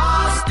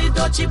 Pass the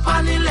dutchie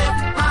on the left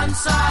hand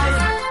side.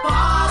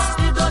 Pass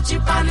the dutchie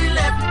on the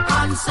left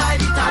hand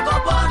side. It a go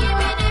bun. give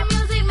me the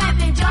music, make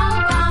me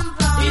jump and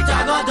pump. It a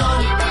go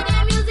done. Give me the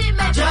music,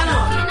 make me Jano.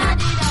 looking at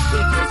it all.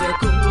 It was a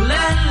cool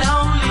and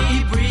lonely,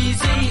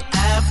 breezy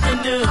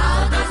afternoon. How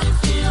does it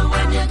feel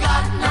when you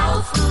got no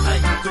food?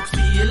 You could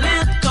feel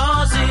it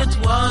 'cause it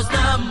was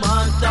the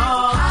month of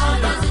How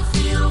June. does it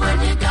feel when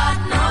you got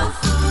no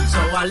food?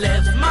 So I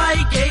left my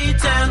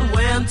gate and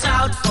went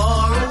out for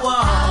a How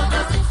walk.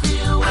 does it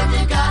feel when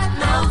you got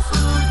no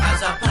food? As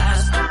I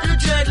passed the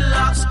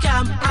dreadlocks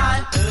camp, I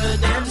heard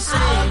them How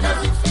say,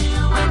 does it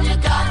feel when you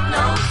got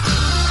no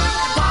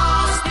food?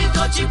 pass the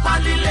dutchie on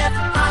the left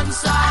hand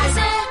side.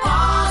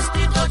 Pass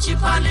the dutchie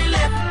on the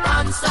left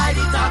hand side.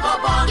 It a go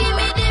bun. Give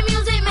me the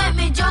music, make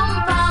me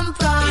jump and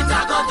prance. It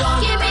a go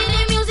done. Give me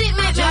the music,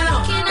 make me Jano.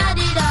 looking at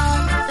it all.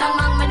 Bang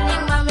bang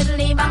middling, bang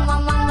middling, bang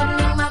bang bang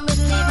middling, bang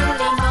middling,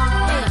 middling,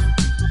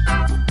 bang.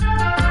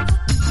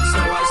 So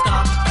I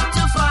stopped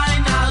to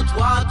find out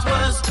what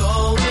was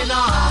going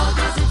How on.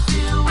 does it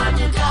feel when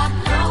you got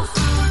no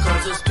food?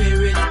 'Cause the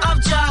spirit of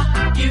Jah,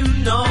 you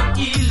know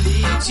he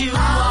leads you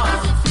How on.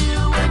 does it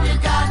feel when you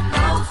got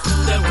no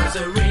food? There was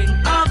a ring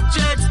of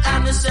jets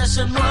and the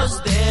session was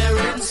there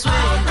in How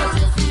swing. does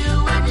it feel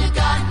when you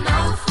got no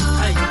food?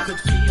 And you could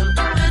feel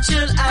the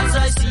chill as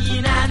I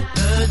seen and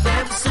heard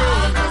them How say,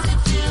 does it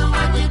feel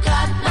when you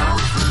got no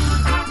food?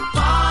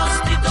 pass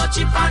the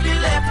dutchie on the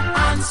left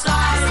hand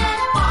side.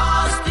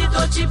 Pass the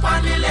dutchie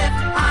on the left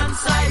hand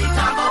side. It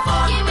a go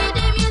bun. Give me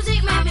the music,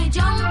 make me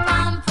jump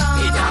and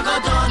prance. It a go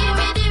done. Give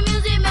me the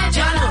music, make me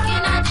Jano.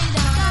 looking at it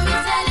all. Me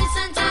say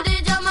listen to the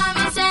drum and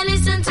me say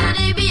listen to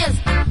the bass.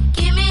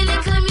 Give me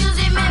little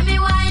music, make me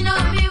wind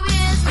up me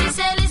waist. Me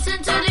say listen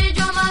to the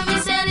drum and me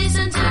say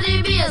listen to the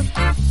bass.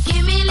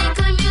 Give me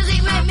little music,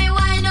 make me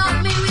wind up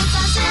me waist.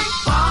 I say,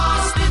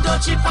 Pass the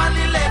dutchie on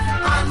the left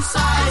hand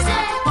side.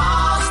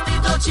 Pass the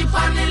dutchie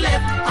on the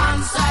left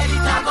hand side.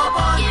 It a go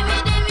bun. give me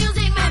the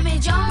music, make me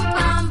jump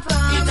and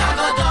prance. It a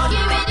go done.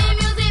 Give me the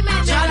music,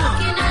 make me Jano.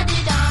 looking at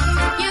it all.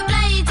 You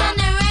play it on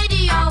the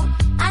radio,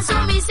 and so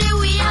me say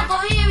we are go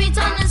hear it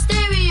on the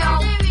stereo.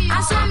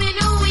 And so me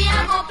know we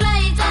are go play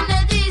it on the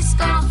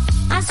disco.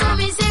 And so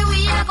me say we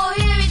are go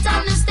hear it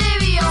on the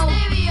stereo.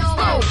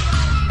 Whoa.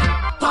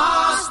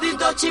 Pass the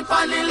dutchie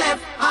on the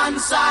left hand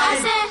side.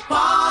 I say,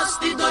 Pass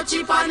the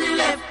dutchie on the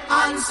left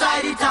hand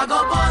side. It a go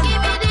bun.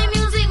 give me the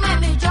music, make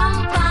me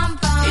jump and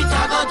prance. It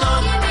a go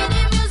done. Give me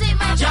the music,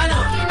 make me Jano.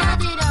 looking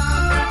at it all.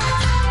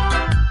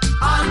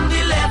 On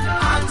the left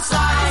hand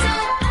side.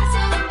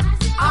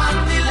 On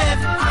the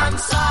left hand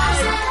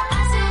side.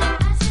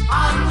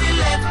 On the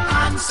left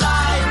hand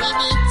side.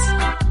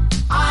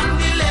 On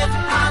the left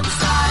hand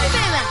side.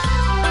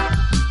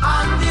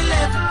 On the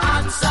left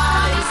hand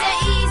side. Say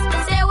east,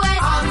 say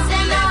west, On the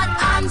say left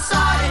north. hand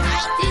side.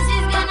 This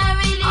is gonna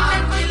really On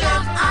make me the jump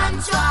left and hand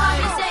jump.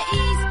 side. Say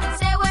east,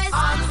 say west,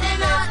 On the say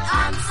left north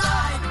hand and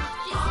side.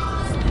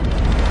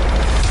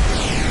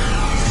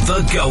 The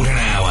Golden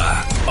Hour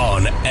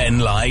on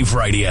NLive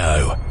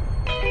Radio.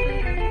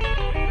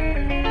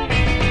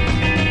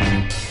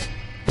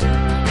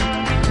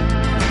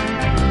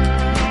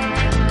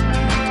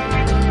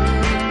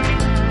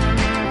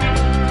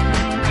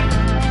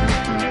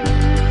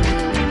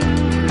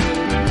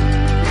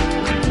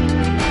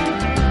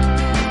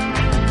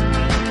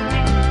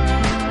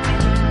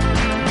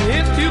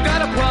 If you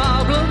got a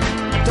problem,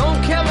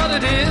 don't care what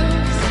it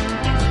is.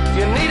 If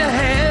you need a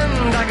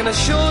hand, I can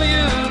assure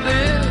you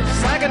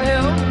this. I can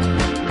help.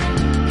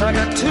 I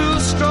got two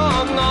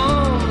strong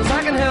arms.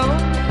 I can help.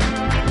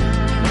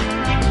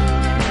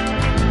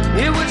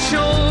 It would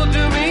sure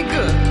do me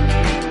good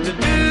to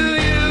do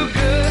you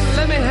good.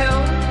 Let me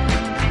help.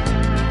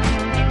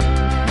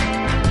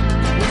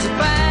 It's a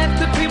fact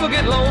that people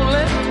get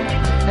lonely.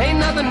 Ain't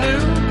nothing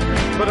new.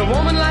 But a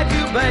woman like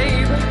you,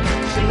 babe,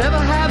 should never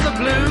have the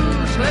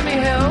blues. Let me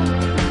help.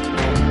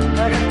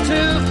 I got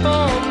two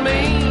for me.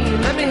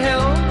 Let me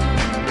help.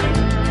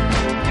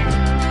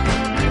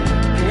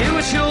 You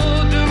would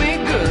sure do me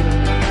good.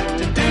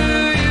 To do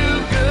you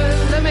good,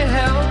 let me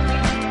help.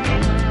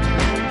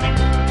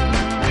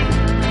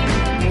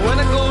 When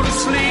I go to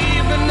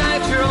sleep at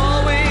night, you're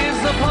always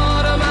a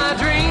part of my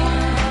dream.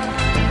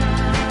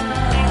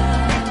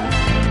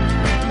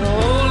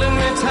 Holding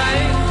me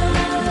tight,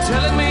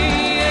 telling me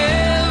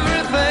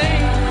everything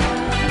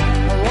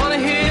I wanna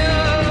hear.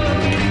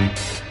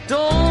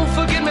 Don't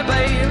forget me,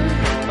 babe.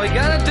 All you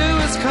gotta do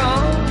is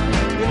call.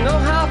 You know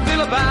how I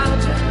feel about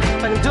you.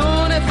 If I can do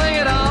anything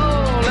at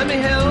all, let me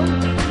help.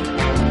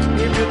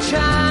 If your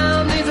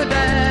child needs a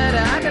dad,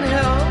 I can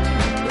help.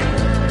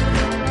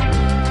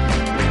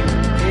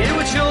 It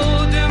would sure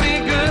do me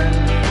good.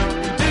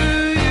 Do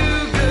you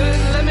good,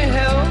 let me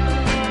help.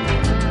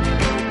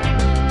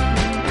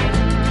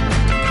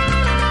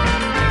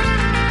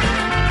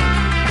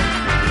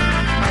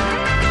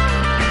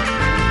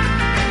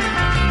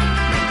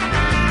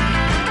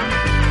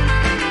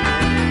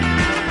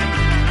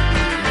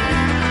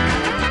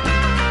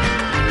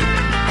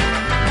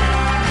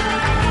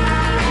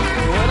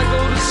 When I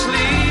go to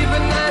sleep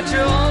at night,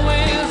 you're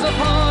always a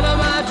part of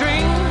my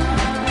dream.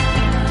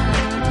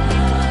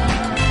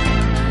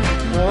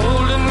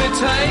 Holding me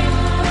tight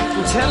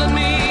and telling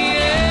me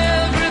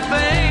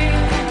everything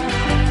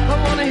I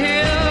wanna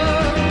hear.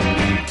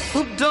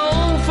 Oh,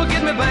 don't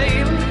forget me,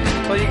 babe.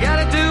 All you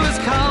gotta do is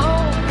call.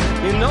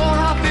 You know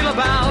how I feel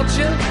about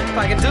you. If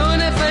I can do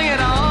anything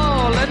at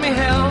all, let me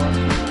help.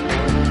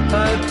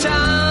 A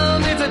child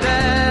needs a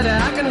dad,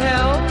 I can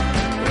help.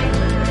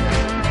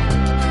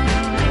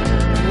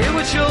 It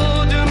would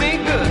sure do me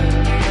good.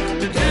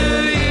 To do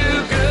you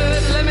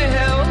good, let me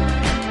help.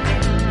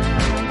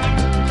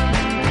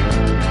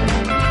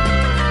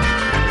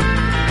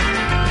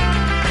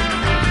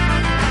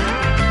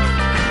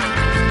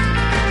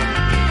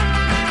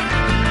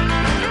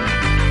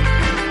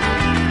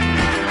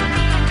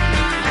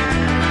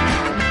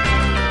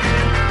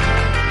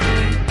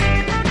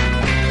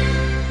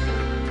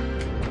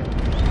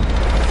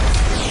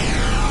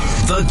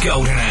 The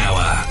Golden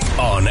Hour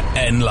on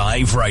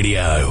NLive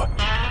Radio.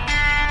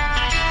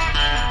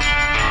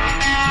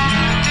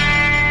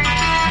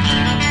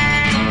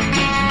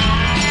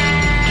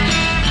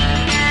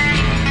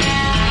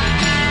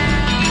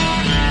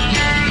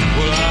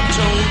 Well, I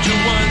told you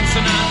once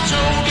and I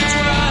told you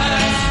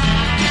twice,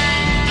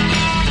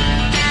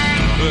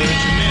 but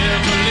you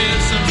never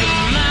listen to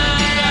my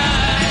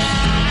advice.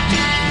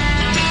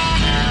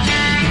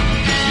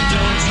 You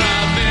don't try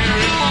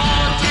very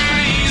hard to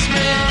please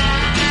me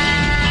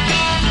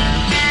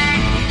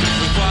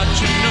with what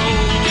you know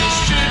is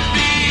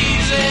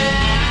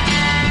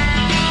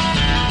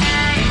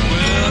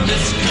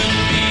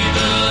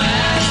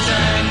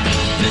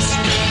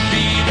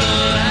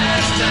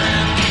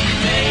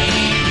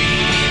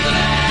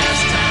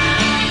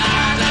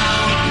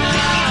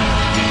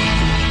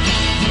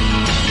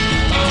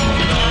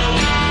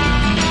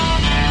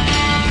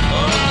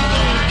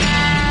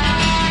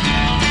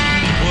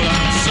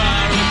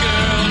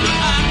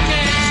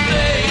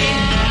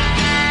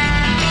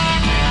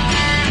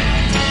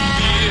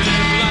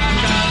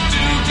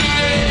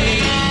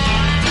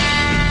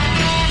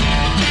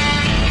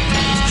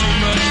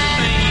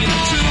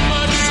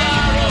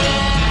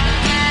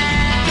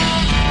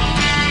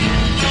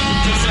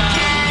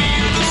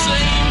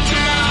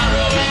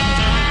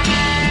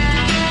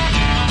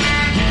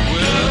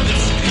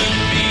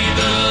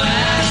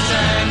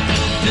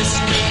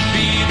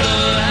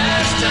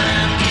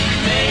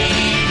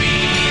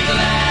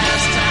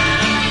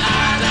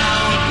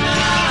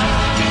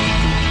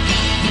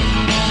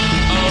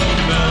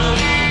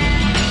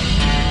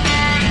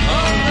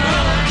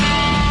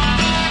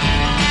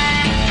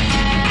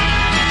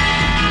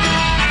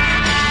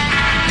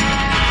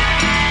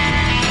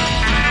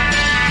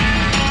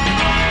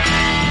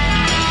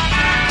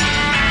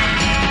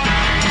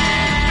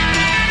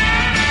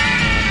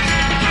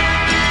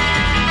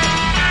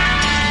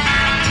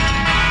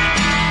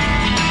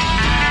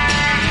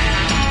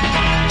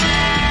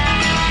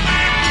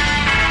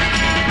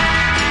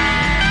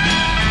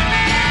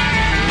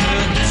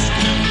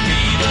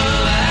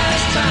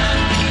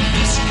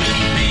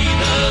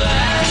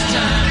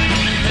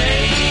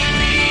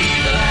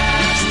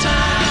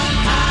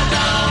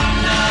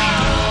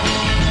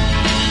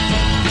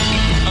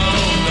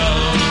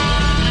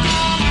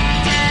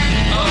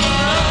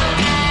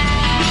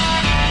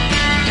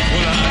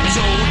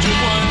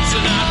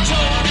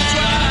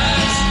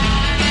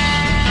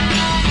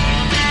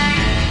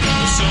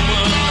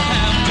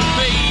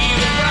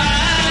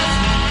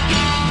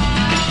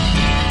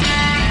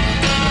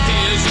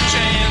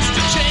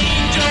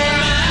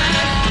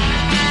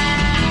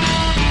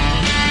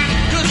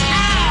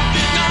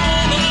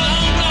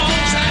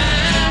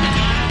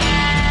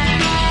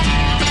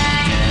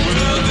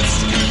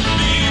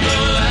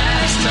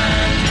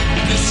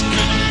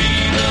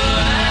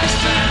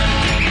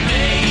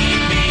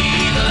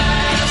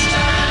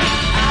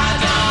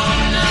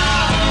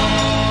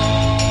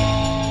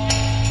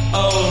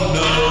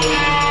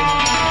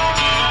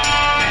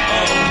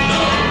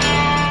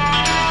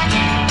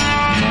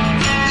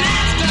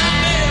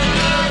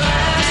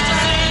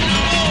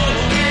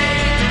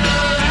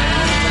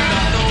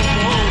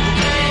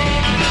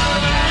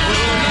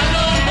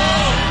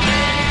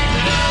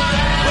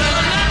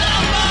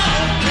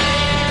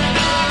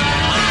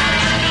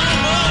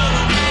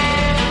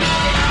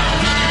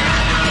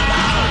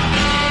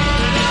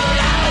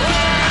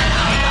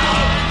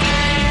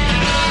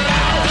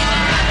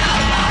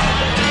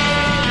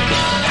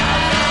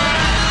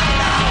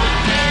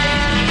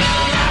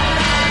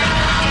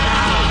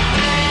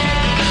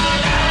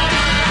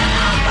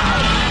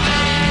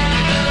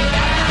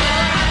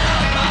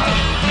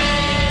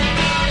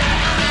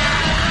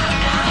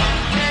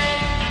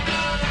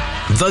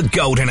The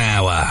Golden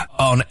Hour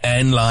on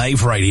N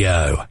Live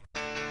Radio.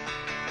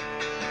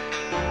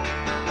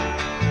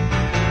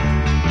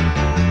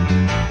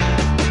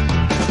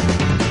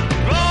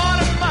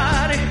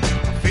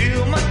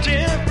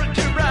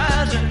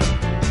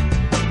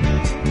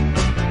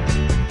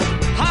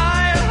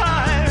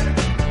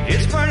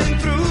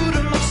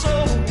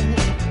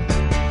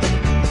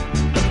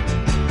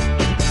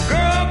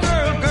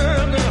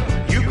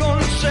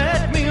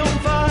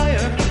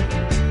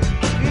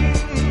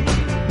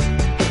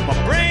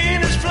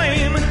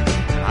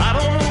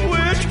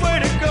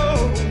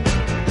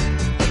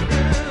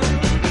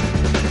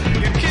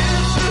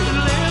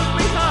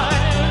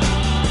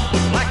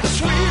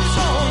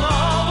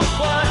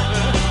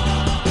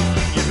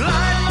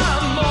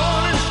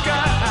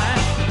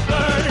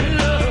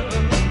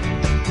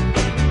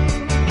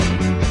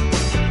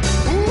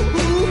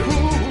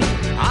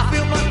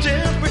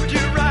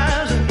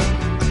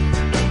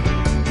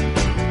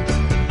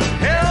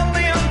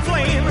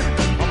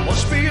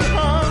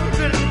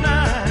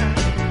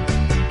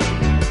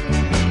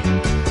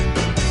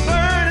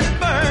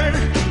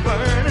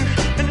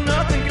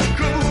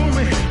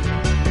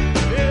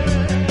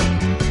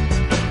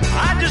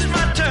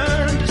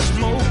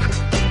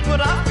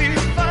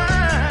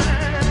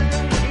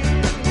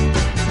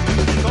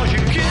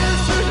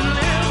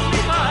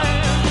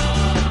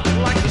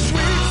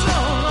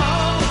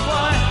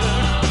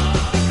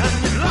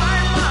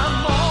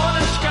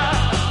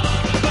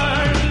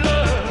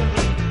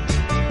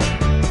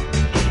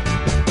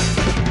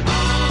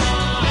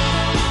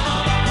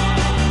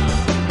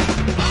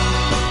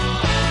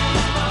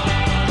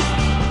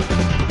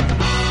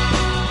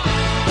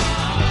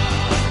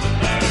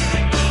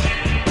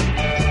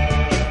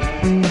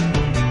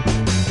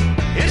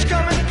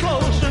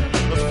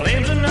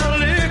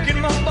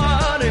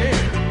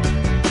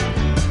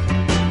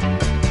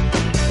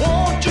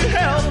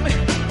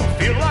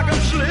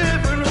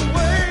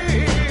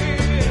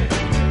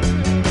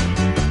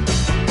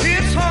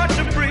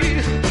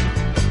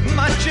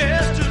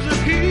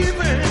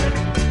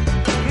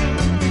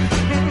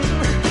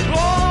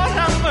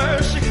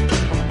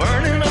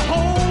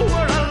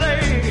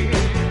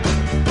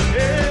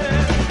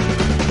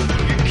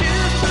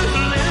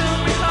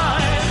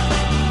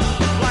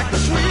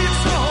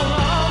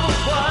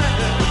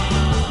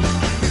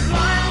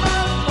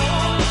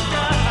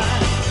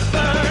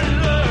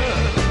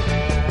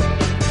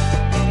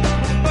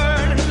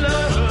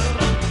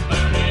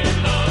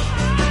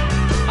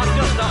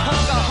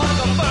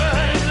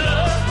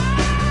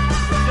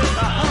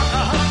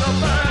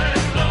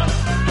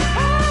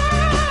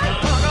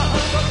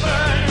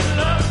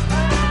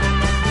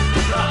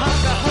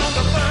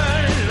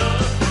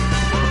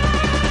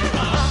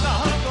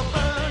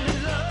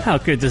 How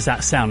good does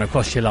that sound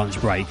across your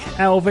lunch break?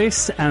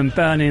 Elvis and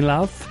Burning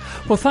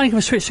Love. Well, thank you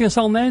for switching us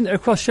on then.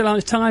 Across your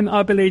lunchtime,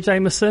 I believe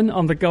Jameson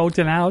on the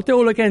Golden Hour. Do it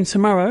all again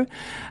tomorrow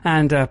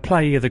and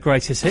play you the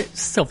greatest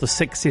hits of the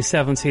 60s,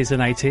 70s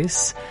and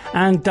 80s.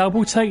 And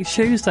Double Take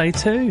Tuesday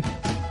too.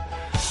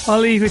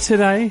 I'll leave you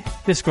today.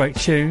 This great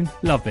tune.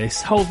 Love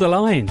this. Hold the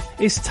Line.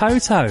 It's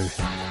Toto.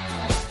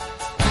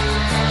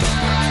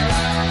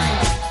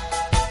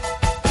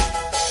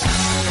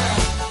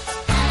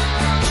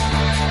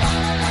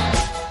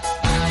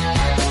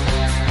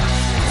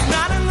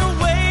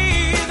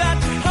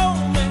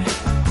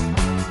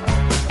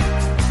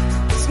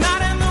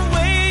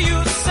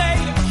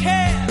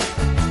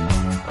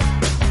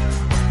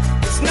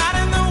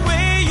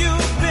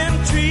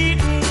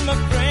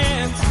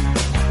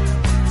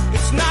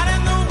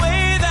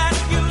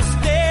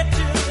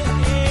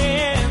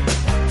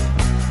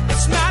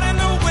 It's not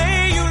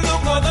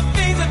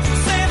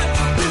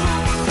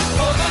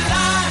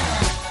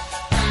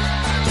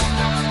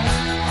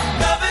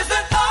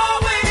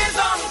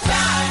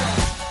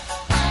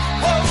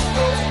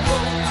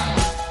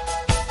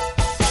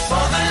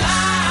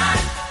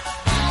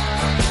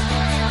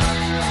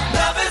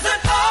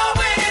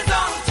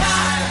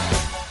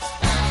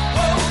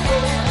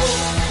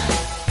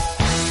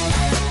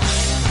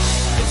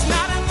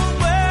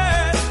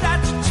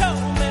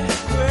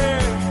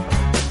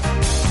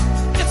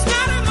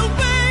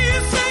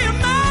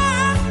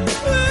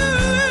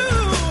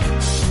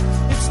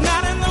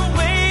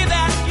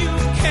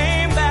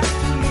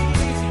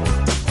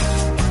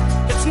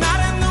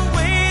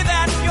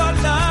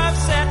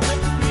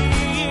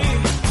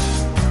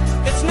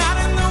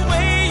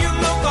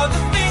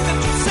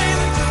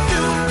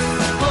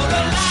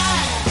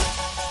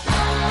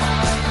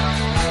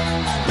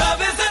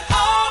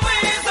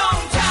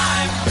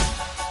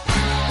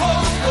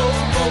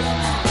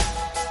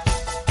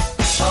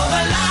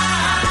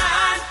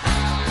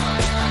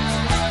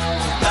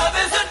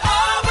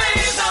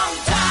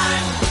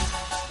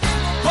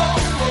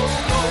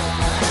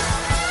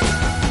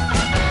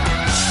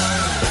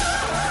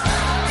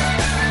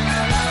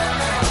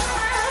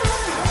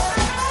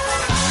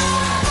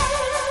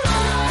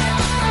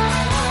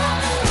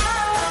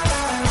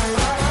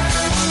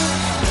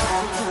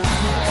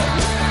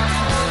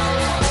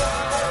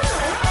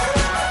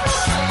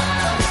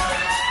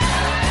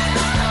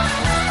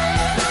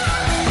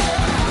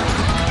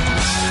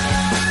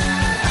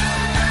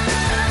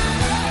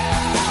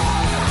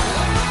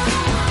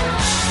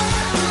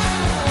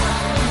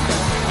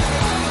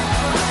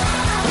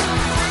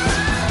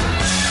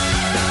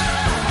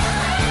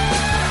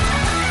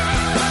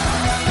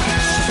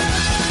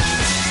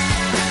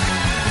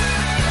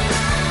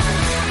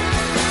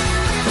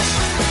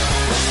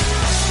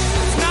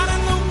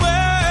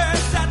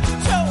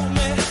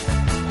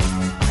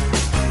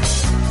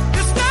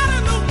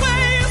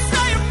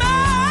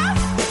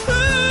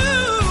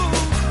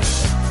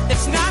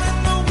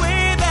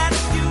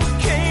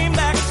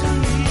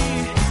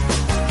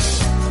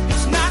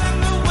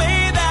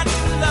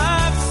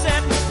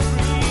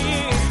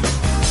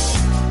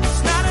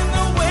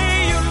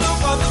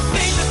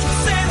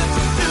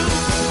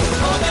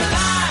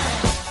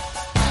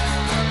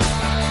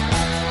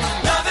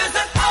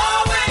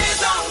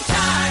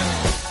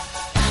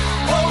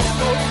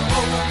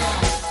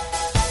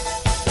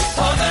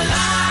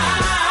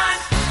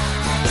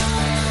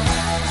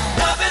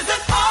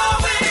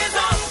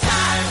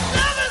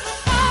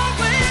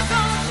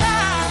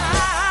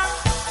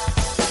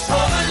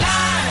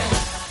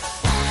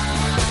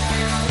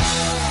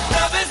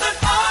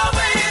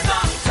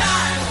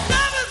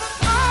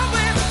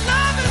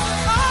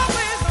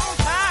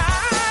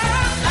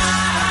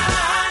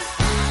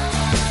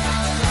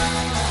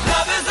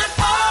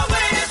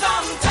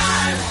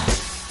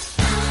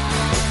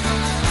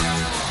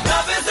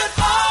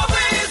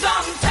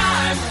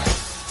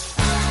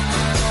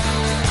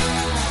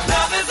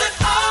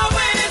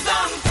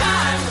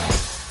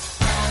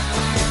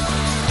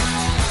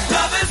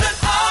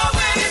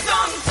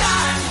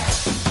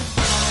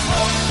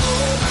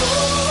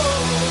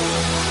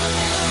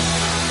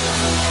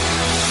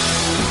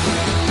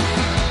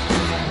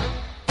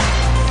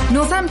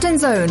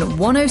Northampton's own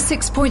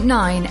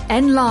 106.9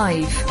 N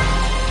Live.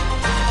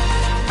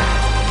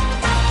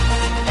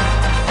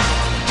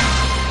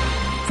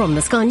 From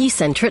the Sky News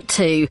Centre at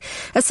 2.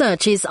 A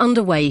search is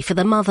underway for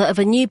the mother of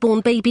a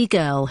newborn baby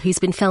girl who's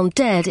been found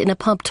dead in a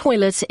pub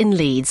toilet in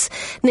Leeds.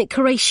 Nick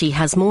Qureshi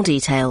has more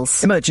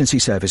details. Emergency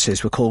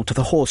services were called to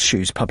the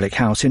Horseshoes public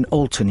house in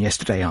Alton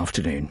yesterday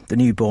afternoon. The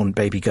newborn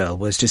baby girl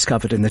was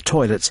discovered in the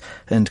toilets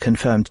and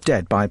confirmed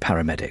dead by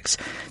paramedics.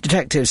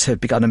 Detectives have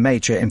begun a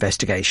major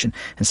investigation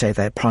and say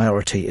their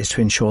priority is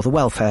to ensure the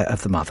welfare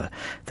of the mother.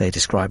 They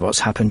describe what's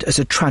happened as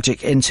a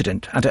tragic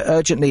incident and are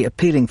urgently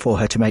appealing for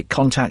her to make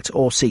contact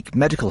or seek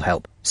medical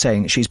help,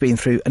 saying she's been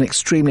through an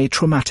extremely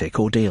traumatic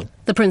ordeal.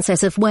 The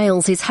Princess of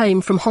Wales is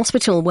home from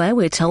hospital where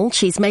we're told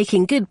she's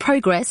making good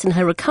progress in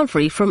her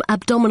recovery from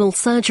abdominal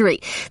surgery.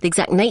 The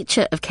exact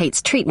nature of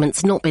Kate's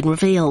treatment's not been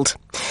revealed.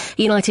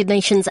 United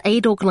Nations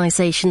aid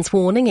organisations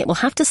warning it will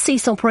have to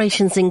cease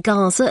operations in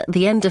Gaza at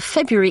the end of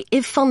February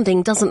if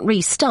funding doesn't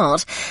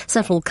restart.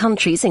 Several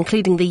countries,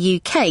 including the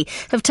UK,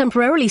 have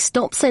temporarily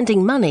stopped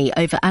sending money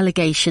over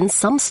allegations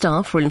some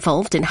staff were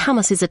involved in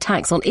Hamas's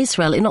attacks on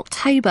Israel in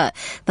October.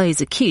 Those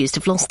accused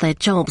have lost their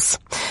jobs.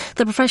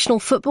 The Professional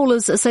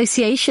Footballers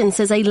Association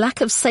says a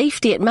lack of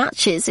safety at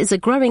matches is a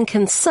growing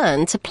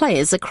concern to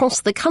players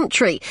across the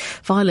country.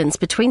 Violence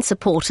between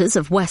supporters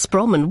of West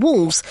Brom and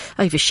Wolves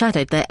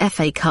overshadowed their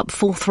FA Cup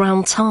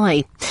fourth-round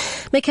tie.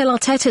 Mikel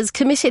Arteta's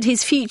committed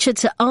his future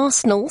to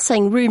Arsenal,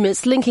 saying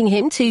rumours linking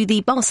him to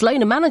the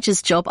Barcelona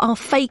manager's job are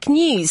fake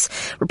news.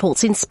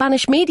 Reports in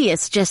Spanish media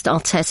suggest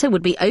Arteta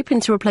would be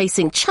open to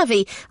replacing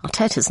Xavi.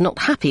 Arteta's not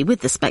happy with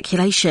the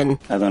speculation.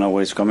 I don't know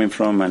where it's coming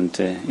from, and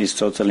it's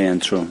totally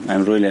untrue.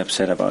 I'm really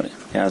upset about it.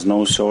 He has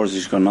no source,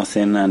 he's got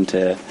nothing, and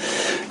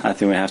I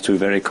think we have to be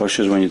very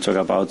cautious when you talk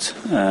about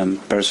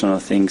personal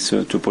things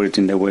to put it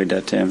in the way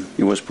that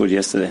it was put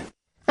yesterday.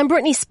 And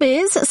Britney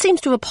Spears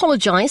seems to have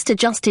apologised to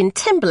Justin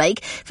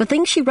Timberlake for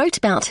things she wrote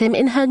about him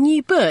in her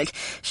new book.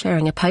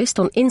 Sharing a post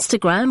on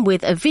Instagram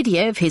with a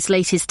video of his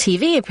latest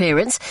TV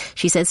appearance,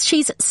 she says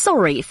she's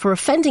sorry for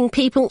offending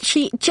people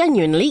she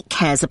genuinely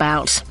cares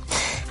about.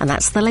 And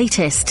that's the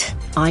latest.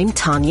 I'm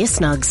Tanya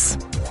Snuggs.